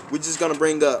 we're just going to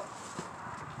bring up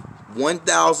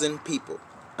 1,000 people.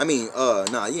 I mean,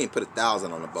 nah, you ain't put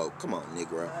 1,000 on the boat. Come on,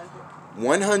 Negro.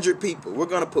 100 people. We're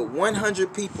going to put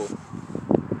 100 people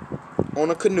on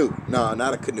a canoe. No,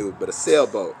 not a canoe, but a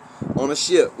sailboat. On a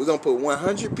ship. We're going to put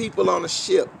 100 people on a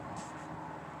ship.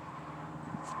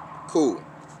 Cool.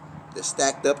 They're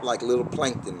stacked up like little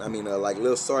plankton. I mean, like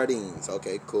little sardines.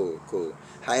 Okay, cool.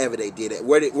 However they did it.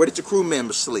 Where did your crew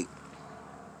members sleep?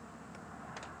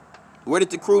 Where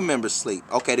did the crew members sleep?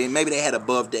 Okay, then maybe they had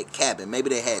above deck cabin. Maybe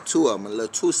they had two of them, a little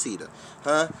two-seater,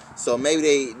 huh? So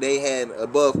maybe they had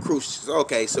above crew.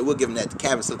 Okay, so we'll give them that. The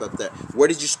cabin sleep up there. Where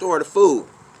did you store the food?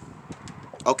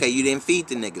 Okay, you didn't feed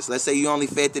the niggas. Let's say you only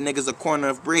fed the niggas a corner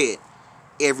of bread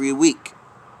every week.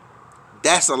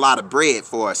 That's a lot of bread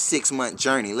for a 6-month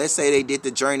journey. Let's say they did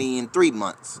the journey in 3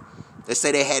 months. Let's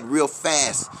say they had real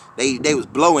fast. They was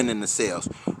blowing in the sails.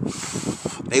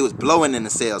 They was blowing in the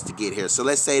sails to get here. So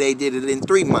let's say they did it in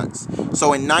 3 months.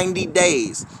 So in 90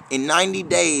 days,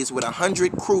 with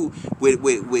 100 crew,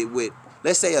 with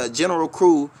let's say a general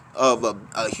crew of a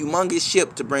humongous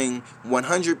ship to bring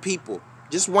 100 people,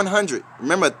 just 100.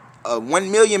 Remember,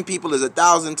 1 million people is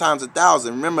 1,000 times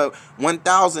 1,000. Remember,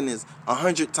 1,000 is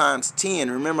 100 times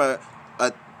 10. Remember,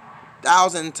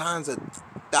 1,000 times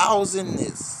 1,000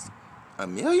 is a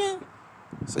million.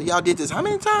 So y'all did this how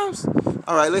many times?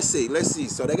 All right, let's see.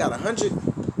 So they got 100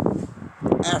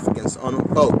 Africans on a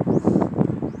boat.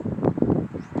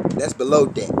 That's below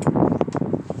deck.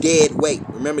 Dead weight.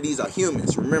 Remember, these are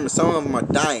humans. Remember, some of them are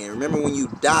dying. Remember, when you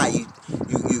die,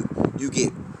 you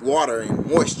get water and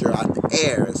moisture out the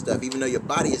air and stuff. Even though your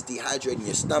body is dehydrating,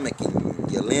 your stomach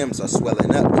and your limbs are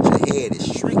swelling up, but your head is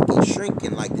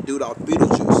shrinking like the dude off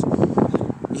Beetlejuice.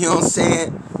 You know what I'm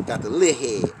saying? Got the lit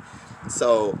head.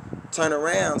 So turn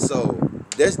around. So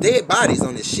there's dead bodies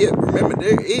on this ship. Remember,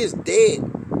 there is dead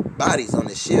bodies on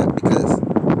this ship because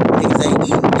niggas ain't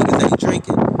eating, niggas ain't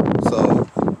drinking. So,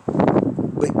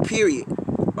 but period,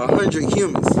 100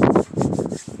 humans.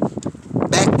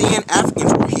 Back then,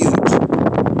 Africans were huge.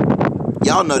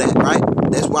 Y'all know that, right?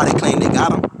 That's why they claim they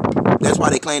got them. That's why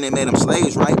they claim they made them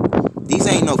slaves, right? These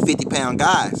ain't no 50-pound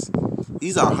guys.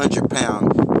 These are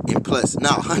 100-pound and plus.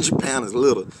 Now, 100-pound is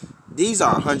little. These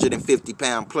are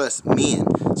 150-pound plus men.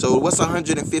 So what's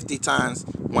 150 times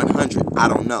 100? I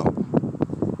don't know.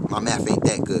 My math ain't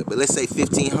that good. But let's say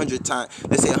 1,500 times.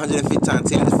 Let's say 150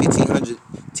 times 10 is 1,500.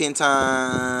 10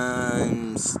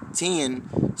 times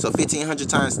 10. So 1,500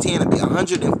 times 10 would be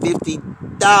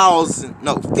 150,000.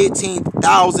 No,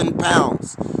 15,000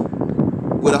 pounds.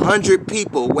 With 100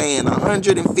 people weighing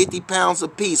 150 pounds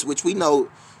apiece, which we know.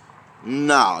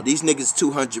 Nah, these niggas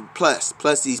 200 plus.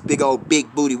 Plus these big old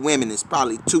big booty women is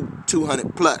probably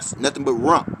 200 plus. Nothing but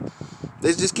rump.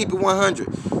 Let's just keep it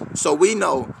 100. So we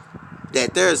know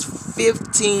that there's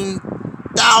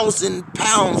 15,000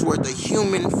 pounds worth of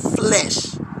human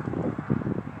flesh.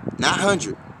 Not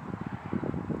 100.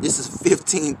 This is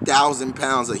 15,000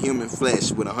 pounds of human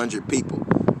flesh with 100 people.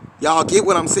 Y'all get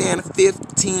what I'm saying?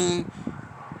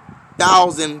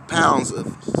 15,000 pounds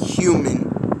of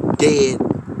human dead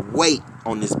weight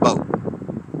on this boat.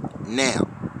 Now,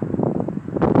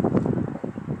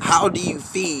 how do you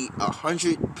feed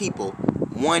 100 people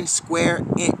 1 square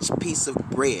inch piece of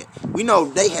bread? We know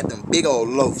they had them big old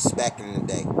loaves back in the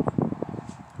day.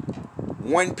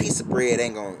 1 piece of bread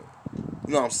ain't gonna,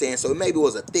 you know what I'm saying? So maybe it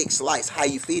was a thick slice. How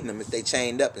you feeding them if they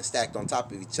chained up and stacked on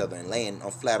top of each other and laying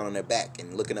on flat on their back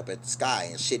and looking up at the sky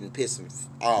and shit and piss and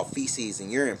all feces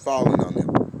and urine falling on them?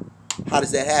 How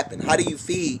does that happen? How do you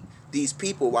feed these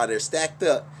people while they're stacked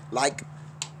up like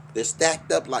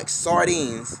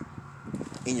sardines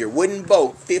in your wooden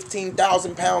boat?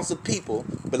 15,000 pounds of people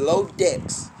below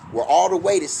decks where all the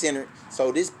weight is centered,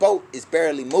 so this boat is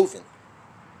barely moving.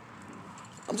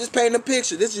 I'm just painting a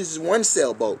picture. This is just one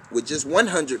sailboat with just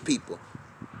 100 people.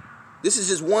 This is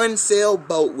just one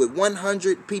sailboat with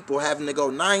 100 people having to go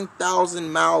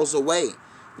 9,000 miles away.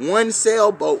 One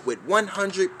sailboat with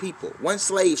 100 people. One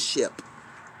slave ship.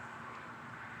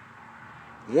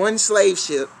 One slave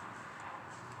ship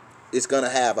is going to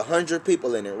have 100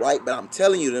 people in it, right? But I'm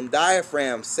telling you, them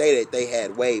diaphragms say that they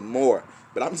had way more.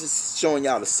 But I'm just showing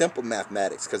y'all the simple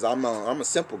mathematics because I'm a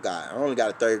simple guy. I only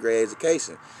got a 3rd grade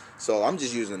education. So I'm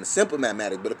just using the simple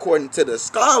mathematics. But according to the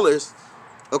scholars,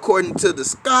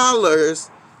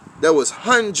 there was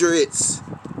hundreds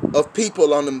of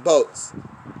people on them boats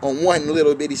on one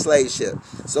little bitty slave ship.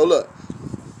 So look,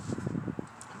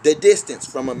 the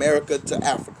distance from America to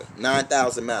Africa,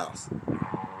 9,000 miles.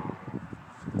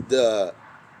 The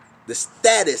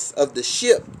status of the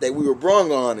ship that we were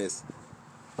brung on is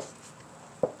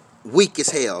weak as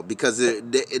hell because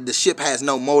the ship has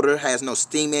no motor, has no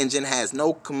steam engine, has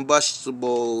no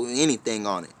combustible anything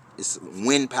on it. It's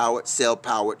wind-powered,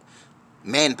 sail-powered,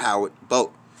 man-powered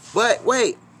boat. But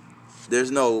wait,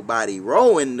 there's nobody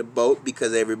rowing the boat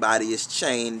because everybody is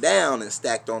chained down and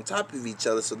stacked on top of each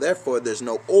other. So therefore, there's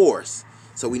no oars.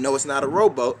 So we know it's not a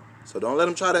rowboat. So don't let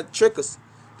them try to trick us.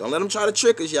 Don't let them try to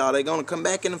trick us, y'all. They're going to come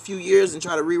back in a few years and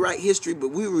try to rewrite history. But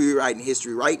we're rewriting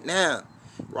history right now,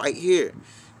 right here.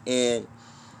 And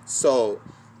so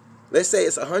let's say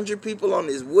it's 100 people on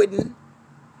this wooden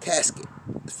casket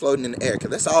floating in the air.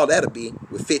 Because that's all that'll be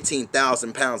with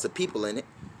 15,000 pounds of people in it.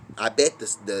 I bet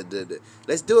let's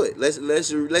do it.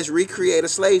 Let's recreate a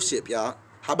slave ship, y'all.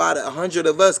 How about 100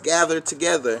 of us gathered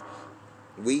together?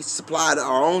 We supplied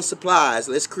our own supplies.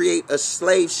 Let's create a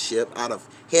slave ship out of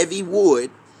heavy wood,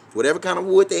 whatever kind of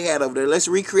wood they had over there. Let's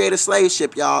recreate a slave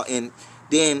ship, y'all, and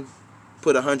then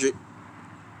put 100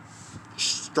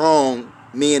 strong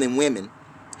men and women,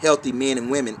 healthy men and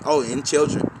women, and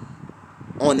children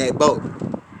on that boat.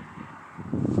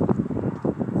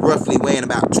 Roughly weighing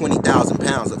about 20,000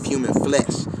 pounds of human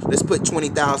flesh. Let's put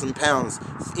 20,000 pounds,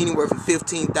 anywhere from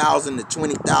 15,000 to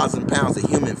 20,000 pounds of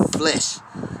human flesh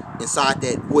inside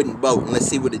that wooden boat, and let's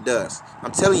see what it does.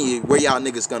 I'm telling you where y'all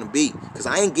niggas gonna be, because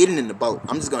I ain't getting in the boat.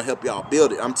 I'm just gonna help y'all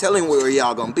build it. I'm telling you where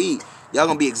y'all gonna be. Y'all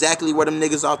gonna be exactly where them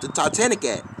niggas off the Titanic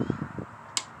at.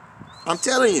 I'm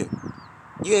telling you.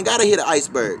 You ain't gotta hit an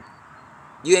iceberg.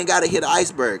 You ain't gotta hit an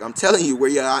iceberg. I'm telling you where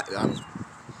y'all. I'm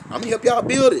gonna help y'all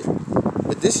build it.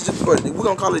 But this is just for, we're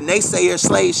gonna call it naysayer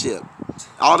slave ship.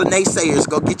 All the naysayers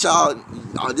go get y'all.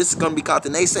 This is gonna be called the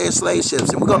naysayer slave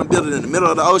ships, and we're gonna build it in the middle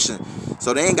of the ocean,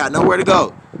 so they ain't got nowhere to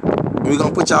go. And we're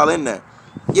gonna put y'all in there.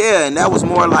 Yeah, and that was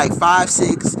more like 5,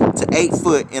 6 to 8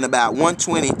 foot and about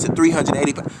 120 to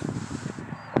 380 pounds.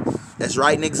 That's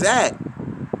right and exact.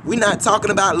 We're not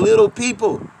talking about little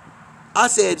people. I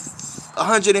said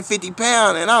 150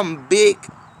 pounds, and I'm big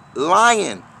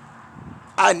lying.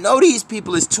 I know these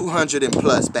people is 200 and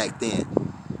plus back then.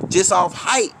 Just off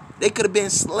height. They could have been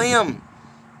slim.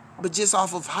 But just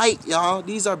off of height, y'all.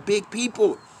 These are big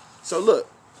people. So look.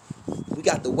 We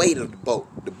got the weight of the boat.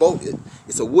 The boat,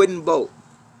 it's a wooden boat.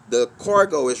 The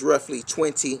cargo is roughly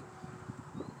 15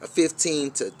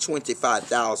 to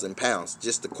 25,000 pounds.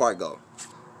 Just the cargo.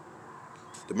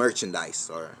 The merchandise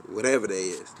or whatever that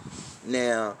is.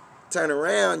 Now, turn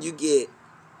around, you get,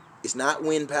 it's not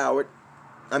wind powered.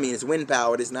 I mean, it's wind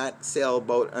powered. It's not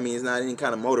sailboat. I mean, it's not any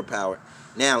kind of motor powered.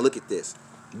 Now, look at this.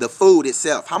 The food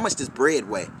itself. How much does bread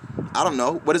weigh? I don't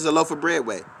know. What does a loaf of bread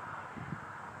weigh?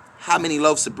 How many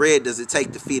loaves of bread does it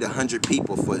take to feed 100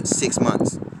 people for 6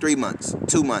 months, 3 months,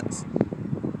 2 months?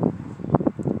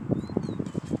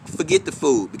 Forget the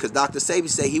food, because Dr. Sebi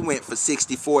said he went for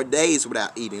 64 days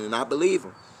without eating, and I believe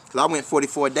him. Because I went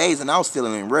 44 days, and I was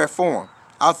feeling in rare form.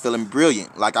 I was feeling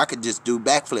brilliant, like I could just do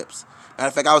backflips. Matter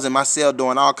of fact, I was in my cell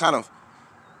doing all kind of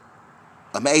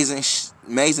amazing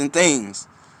things.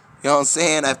 You know what I'm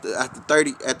saying?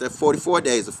 After 44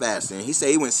 days of fasting, he said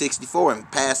he went 64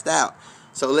 and passed out.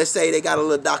 So let's say they got a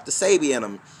little Dr. Sebi in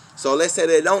them. So let's say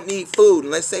they don't need food,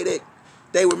 and let's say that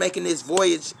they were making this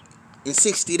voyage in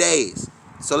 60 days.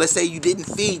 So let's say you didn't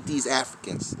feed these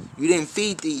Africans. You didn't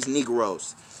feed these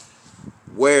Negroes.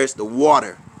 Where's the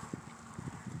water?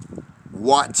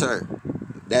 Water.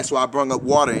 That's why I brought up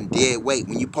water and dead weight.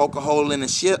 When you poke a hole in a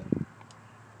ship,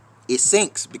 it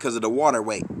sinks because of the water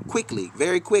weight. Quickly,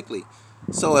 very quickly.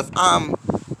 So if I'm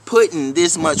putting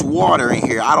this much water in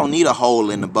here, I don't need a hole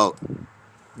in the boat.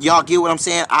 Y'all get what I'm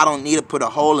saying? I don't need to put a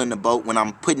hole in the boat when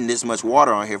I'm putting this much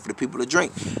water on here for the people to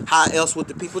drink. How else would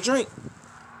the people drink?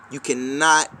 You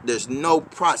cannot, there's no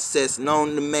process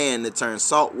known to man to turn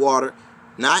salt water,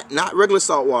 not regular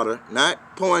salt water,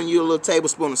 not pouring you a little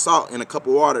tablespoon of salt in a cup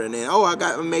of water and then, oh,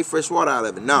 I made fresh water out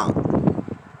of it. No.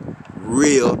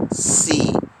 Real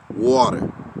sea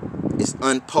water. It's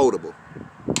unpotable.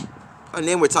 And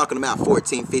then we're talking about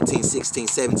 14, 15, 16,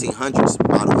 1700s,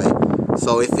 by the way.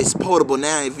 So if it's potable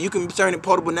now, if you can turn it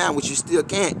potable now, which you still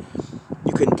can't,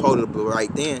 you couldn't potable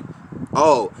right then.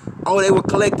 Oh, they were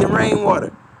collecting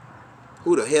rainwater.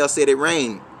 Who the hell said it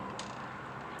rained?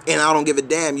 And I don't give a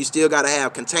damn. You still got to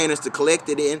have containers to collect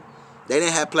it in. They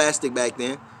didn't have plastic back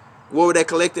then. What were they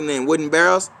collecting in? Wooden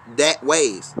barrels? That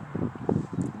weighs.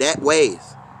 That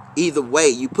weighs. Either way,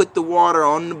 you put the water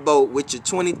on the boat with your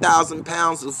 20,000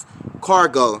 pounds of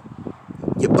cargo,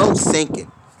 your boat's sinking.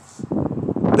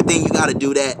 But then you got to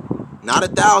do that not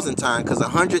 1,000 times, because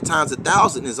 100 times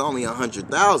 1,000 is only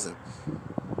 100,000.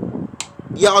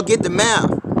 Y'all get the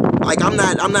math. Like I'm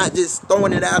not just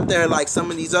throwing it out there like some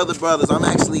of these other brothers. I'm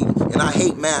actually, and I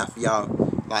hate math, y'all.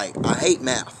 Like I hate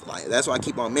math. Like that's why I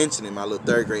keep on mentioning my little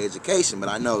 3rd grade education. But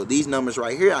I know these numbers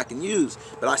right here I can use.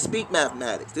 But I speak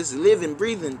mathematics. This is living,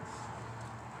 breathing.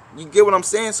 You get what I'm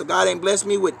saying? So God ain't blessed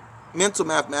me with mental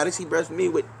mathematics. He blessed me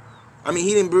with,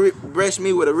 he didn't bless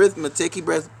me with arithmetic.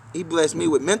 He blessed me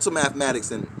with mental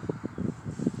mathematics and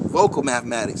vocal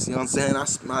mathematics. You know what I'm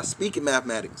saying? I speak in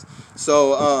mathematics.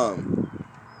 So,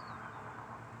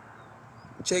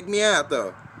 check me out,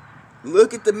 though.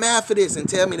 Look at the math of this and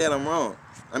tell me that I'm wrong.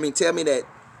 Tell me that.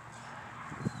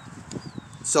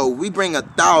 So, we bring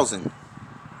 1,000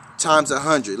 times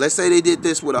 100. Let's say they did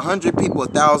this with 100 people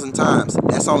 1,000 times.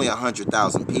 That's only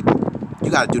 100,000 people. You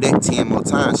got to do that 10 more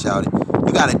times, shout it.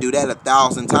 You got to do that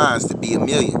 1,000 times to be a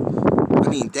million.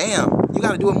 Damn. You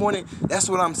got to do it more than... That's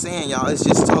what I'm saying, y'all. It's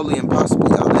just totally impossible,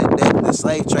 y'all. The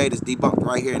slave trade is debunked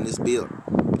right here in this bill.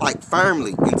 Like,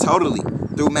 firmly and totally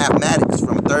through mathematics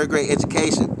from a 3rd grade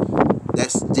education.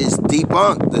 That's just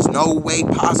debunked. There's no way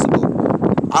possible.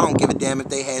 I don't give a damn if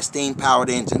they had steam-powered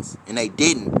engines. And they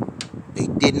didn't. They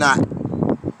did not.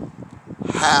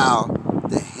 How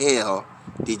the hell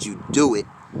did you do it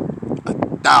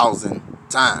 1,000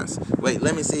 times? Wait,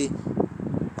 let me see.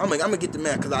 I'm gonna get the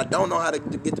math, because I don't know how to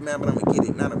get the math, but I'm gonna get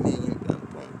it. Not a million.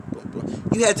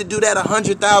 You had to do that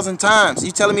 100,000 times.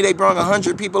 You telling me they brought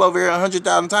 100 people over here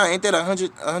 100,000 times? Ain't that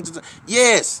 100?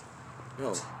 Yes.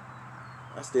 No,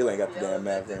 I still ain't got the damn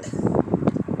math there.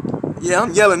 Yeah,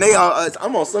 I'm yelling. They all.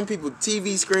 I'm on some people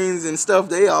TV screens and stuff.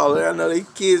 They all. I know they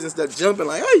kids and stuff jumping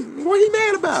like, hey, what he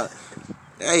mad about?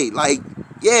 Hey, like,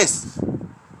 yes.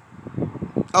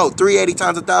 Oh, 380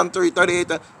 times 1,000,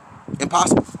 338.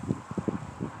 Impossible.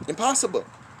 Impossible.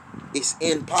 It's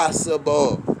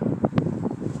impossible.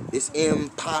 It's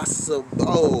impossible.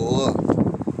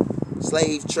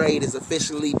 Slave trade is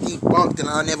officially debunked, and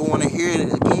I'll never want to hear it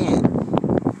again.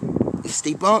 It's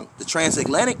debunked. The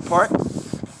transatlantic part.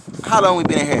 How long we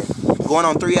been in here? Going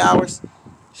on 3 hours?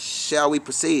 Shall we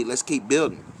proceed? Let's keep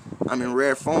building. I'm in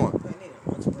rare form.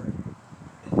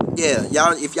 Yeah,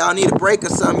 y'all. If y'all need a break or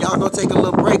something, y'all go take a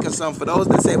little break or something. For those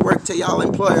that say work till y'all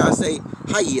employer, I say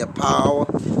hiya power.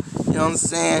 You know what I'm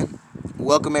saying?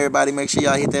 Welcome everybody. Make sure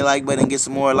y'all hit that like button and get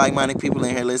some more like-minded people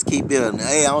in here. Let's keep building.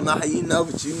 Hey, I don't know how you know,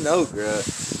 but you know, girl.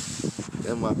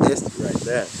 That's my bestie right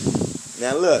there.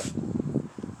 Now look,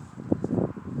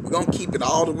 we're gonna keep it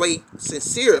all the way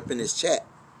sincere up in this chat.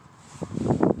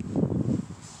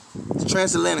 The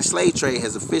transatlantic slave trade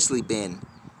has officially been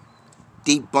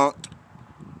debunked,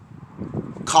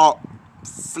 caught,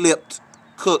 flipped,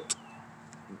 cooked,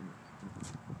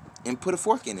 and put a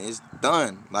fork in it. It's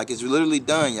done. Like, it's literally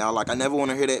done, y'all. Like, I never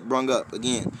want to hear that brung up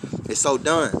again. It's so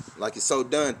done. Like, it's so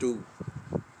done through.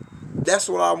 That's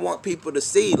what I want people to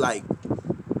see. Like,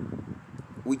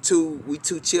 we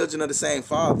two children of the same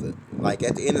father. Like,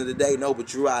 at the end of the day, Noble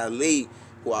Drew Ali,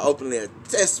 who I openly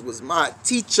attest was my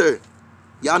teacher.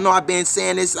 Y'all know I've been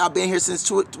saying this. I've been here since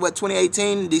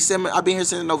 2018, December. I've been here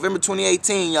since November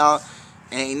 2018, y'all.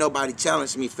 And ain't nobody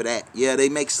challenged me for that. Yeah, they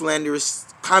make slanderous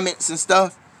comments and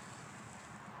stuff.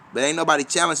 But ain't nobody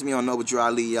challenged me on Noble Drew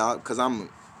Ali, y'all. Because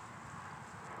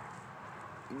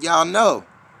y'all know.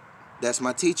 That's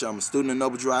my teacher. I'm a student of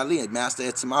Noble Drew Ali, a master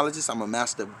etymologist. I'm a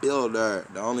master builder.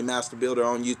 The only master builder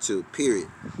on YouTube, period.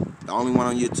 The only one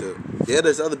on YouTube. Yeah,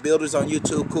 there's other builders on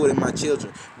YouTube, cool, than my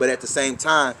children. But at the same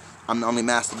time, I'm the only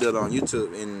master builder on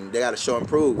YouTube, and they got to show and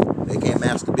prove. They can't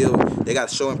master build. They got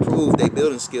to show and prove their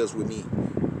building skills with me,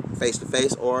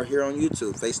 face-to-face, or here on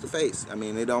YouTube, face-to-face. I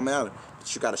mean, it don't matter.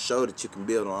 But you got to show that you can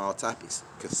build on all topics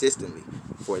consistently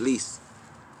for at least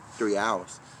 3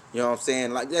 hours. You know what I'm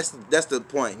saying? Like, that's the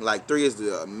point. Like, 3 is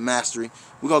the mastery.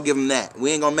 We're going to give them that.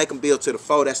 We ain't going to make them build to the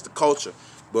 4. That's the culture.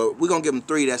 But we're going to give them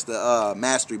 3. That's the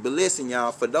mastery. But listen,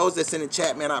 y'all, for those that's in the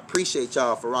chat, man, I appreciate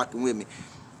y'all for rocking with me.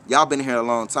 Y'all been here a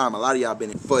long time. A lot of y'all been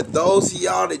here. For those of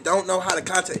y'all that don't know how to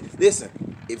contact, listen,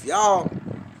 if y'all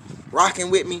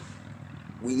rocking with me,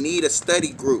 we need a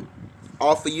study group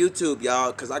off of YouTube,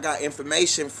 y'all, because I got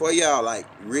information for y'all, like,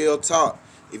 real talk.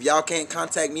 If y'all can't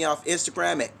contact me off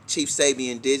Instagram at Chief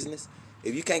Sebi Indigenous.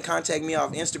 If you can't contact me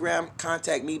off Instagram,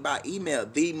 contact me by email,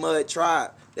 The Mud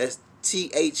Tribe. That's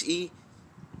TheMuhdTribe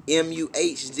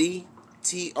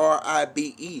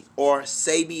or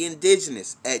Sebi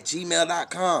Indigenous at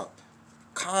gmail.com.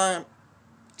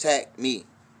 Contact me.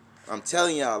 I'm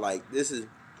telling y'all, like, this is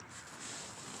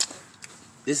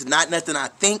not nothing I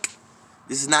think.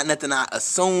 This is not nothing I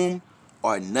assume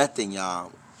or nothing,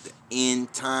 y'all. The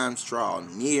end times draw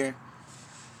near.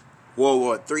 World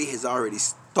War III has already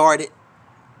started.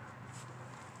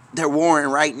 They're warring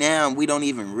right now, and we don't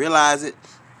even realize it.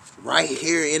 Right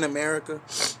here in America,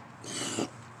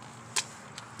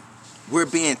 we're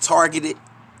being targeted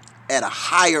at a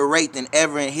higher rate than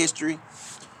ever in history.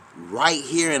 Right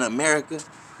here in America,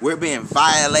 we're being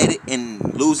violated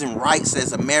and losing rights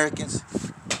as Americans.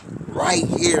 Right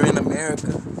here in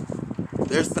America,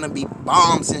 there's gonna be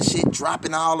bombs and shit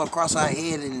dropping all across our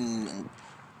head and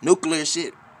nuclear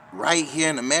shit right here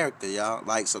in America, y'all.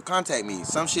 Like, so contact me.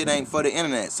 Some shit ain't for the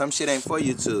internet. Some shit ain't for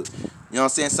YouTube. You know what I'm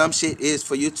saying? Some shit is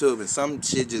for YouTube, and some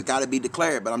shit just gotta be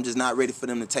declared, but I'm just not ready for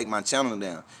them to take my channel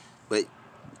down. But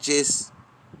just,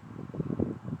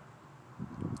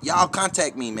 y'all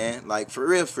contact me, man. Like, for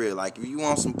real, for real. Like, if you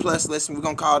want some plus lessons, we're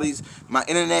gonna call these my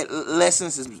internet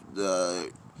lessons is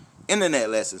internet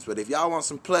lessons. But if y'all want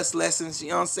some plus lessons, you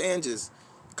know what I'm saying, just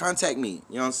contact me.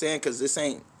 You know what I'm saying? Because this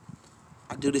ain't,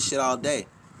 I do this shit all day.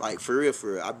 Like, for real,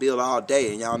 for real. I build all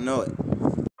day, and y'all know it.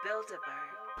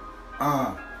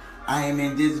 I am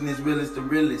Indigenous Realist, the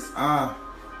realist. I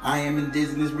am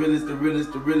Indigenous Realist, the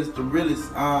realist, the realist, the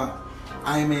realist. I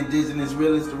am Indigenous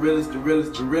Realist, the realist, the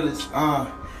realist, the realist.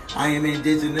 I am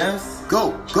Indigenous.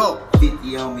 Go, go.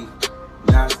 50 on me.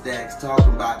 Non-stacks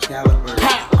talking about caliber.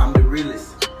 I'm the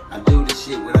realist. I do this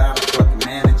shit without a fucking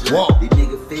manager. Whoa. These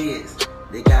nigga feds,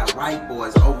 they got white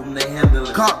boys over them, they handle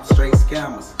it. Straight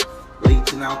scammers. Leech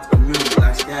reaching out to the community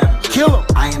like scavengers. Kill 'em.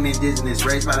 I am indigenous,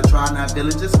 raised by the tribe, not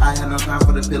villagers. I had no time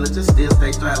for the pillagers, still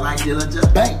stay strapped like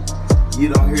Dillinger. Bang. You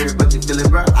don't hear it, but you feel it,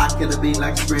 bro. I kill a beat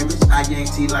like a scrimmage. I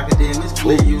guarantee like a damage.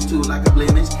 Clear you too like a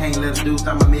blemish. Can't let a dude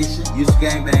stop my mission. Use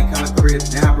gangbang, call it crib.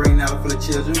 Now I bring out for the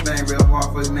children. Bang real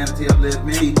hard for humanity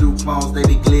upliftment. See through clones, they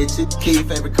be glitching. Key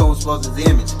favorite code supposed his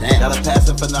image. Damn. Got a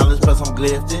passion for knowledge, plus I'm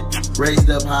gifted. Raised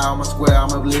up high on my square,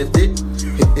 I'm uplifted.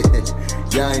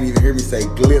 Y'all ain't even hear me say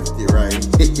glyphed, right?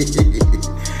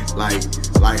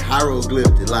 like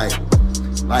hieroglyphed, like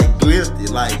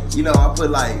glyphed, like, you know, I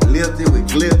put like lifted with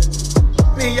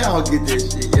glyph. Man, y'all don't get that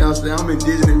shit, you know what I'm saying? I'm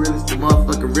indigenous realist, the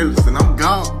motherfucking realist, and I'm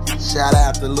gone. Shout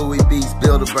out to Louis B.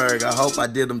 Bilderberg. I hope I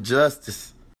did him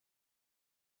justice.